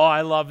 Oh,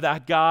 I love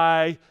that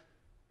guy.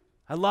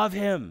 I love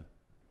him.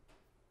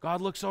 God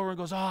looks over and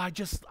goes, oh, I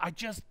just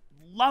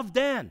love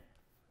Dan.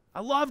 I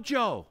love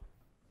Joe.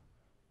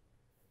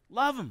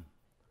 Love him.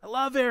 I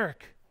love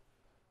Eric.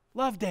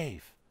 Love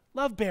Dave.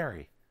 Love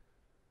Barry.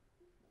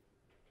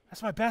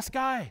 That's my best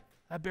guy,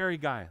 that Barry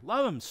guy.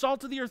 Love him.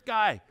 Salt of the earth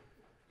guy.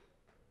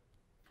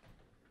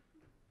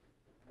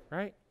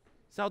 Right?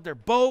 He's out there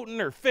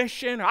boating or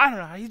fishing. I don't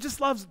know. He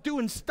just loves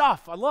doing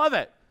stuff. I love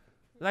it.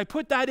 And I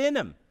put that in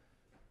him.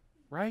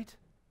 Right?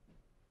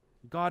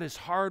 God has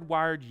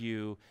hardwired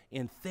you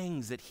in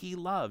things that he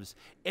loves.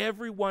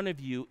 Every one of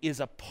you is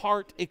a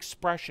part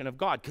expression of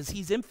God because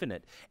he's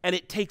infinite. And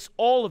it takes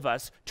all of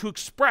us to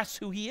express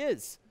who he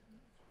is.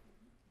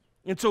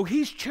 And so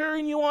he's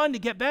cheering you on to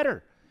get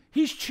better.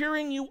 He's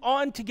cheering you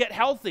on to get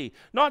healthy.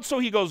 Not so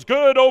he goes,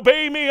 good,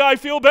 obey me, I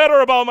feel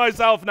better about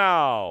myself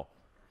now.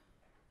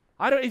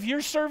 If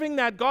you're serving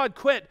that God,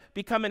 quit,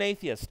 become an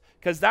atheist.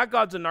 Because that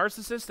God's a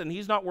narcissist and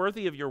he's not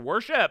worthy of your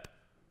worship.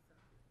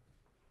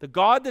 The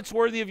God that's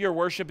worthy of your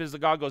worship is the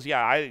God who goes,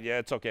 yeah,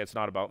 it's okay, it's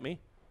not about me.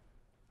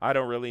 I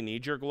don't really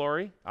need your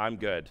glory. I'm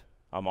good.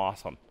 I'm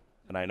awesome.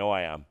 And I know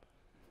I am.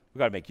 We've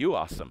got to make you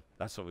awesome.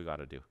 That's what we've got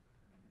to do.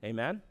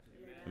 Amen?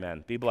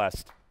 Amen. Be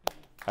blessed.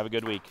 Have a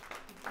good week.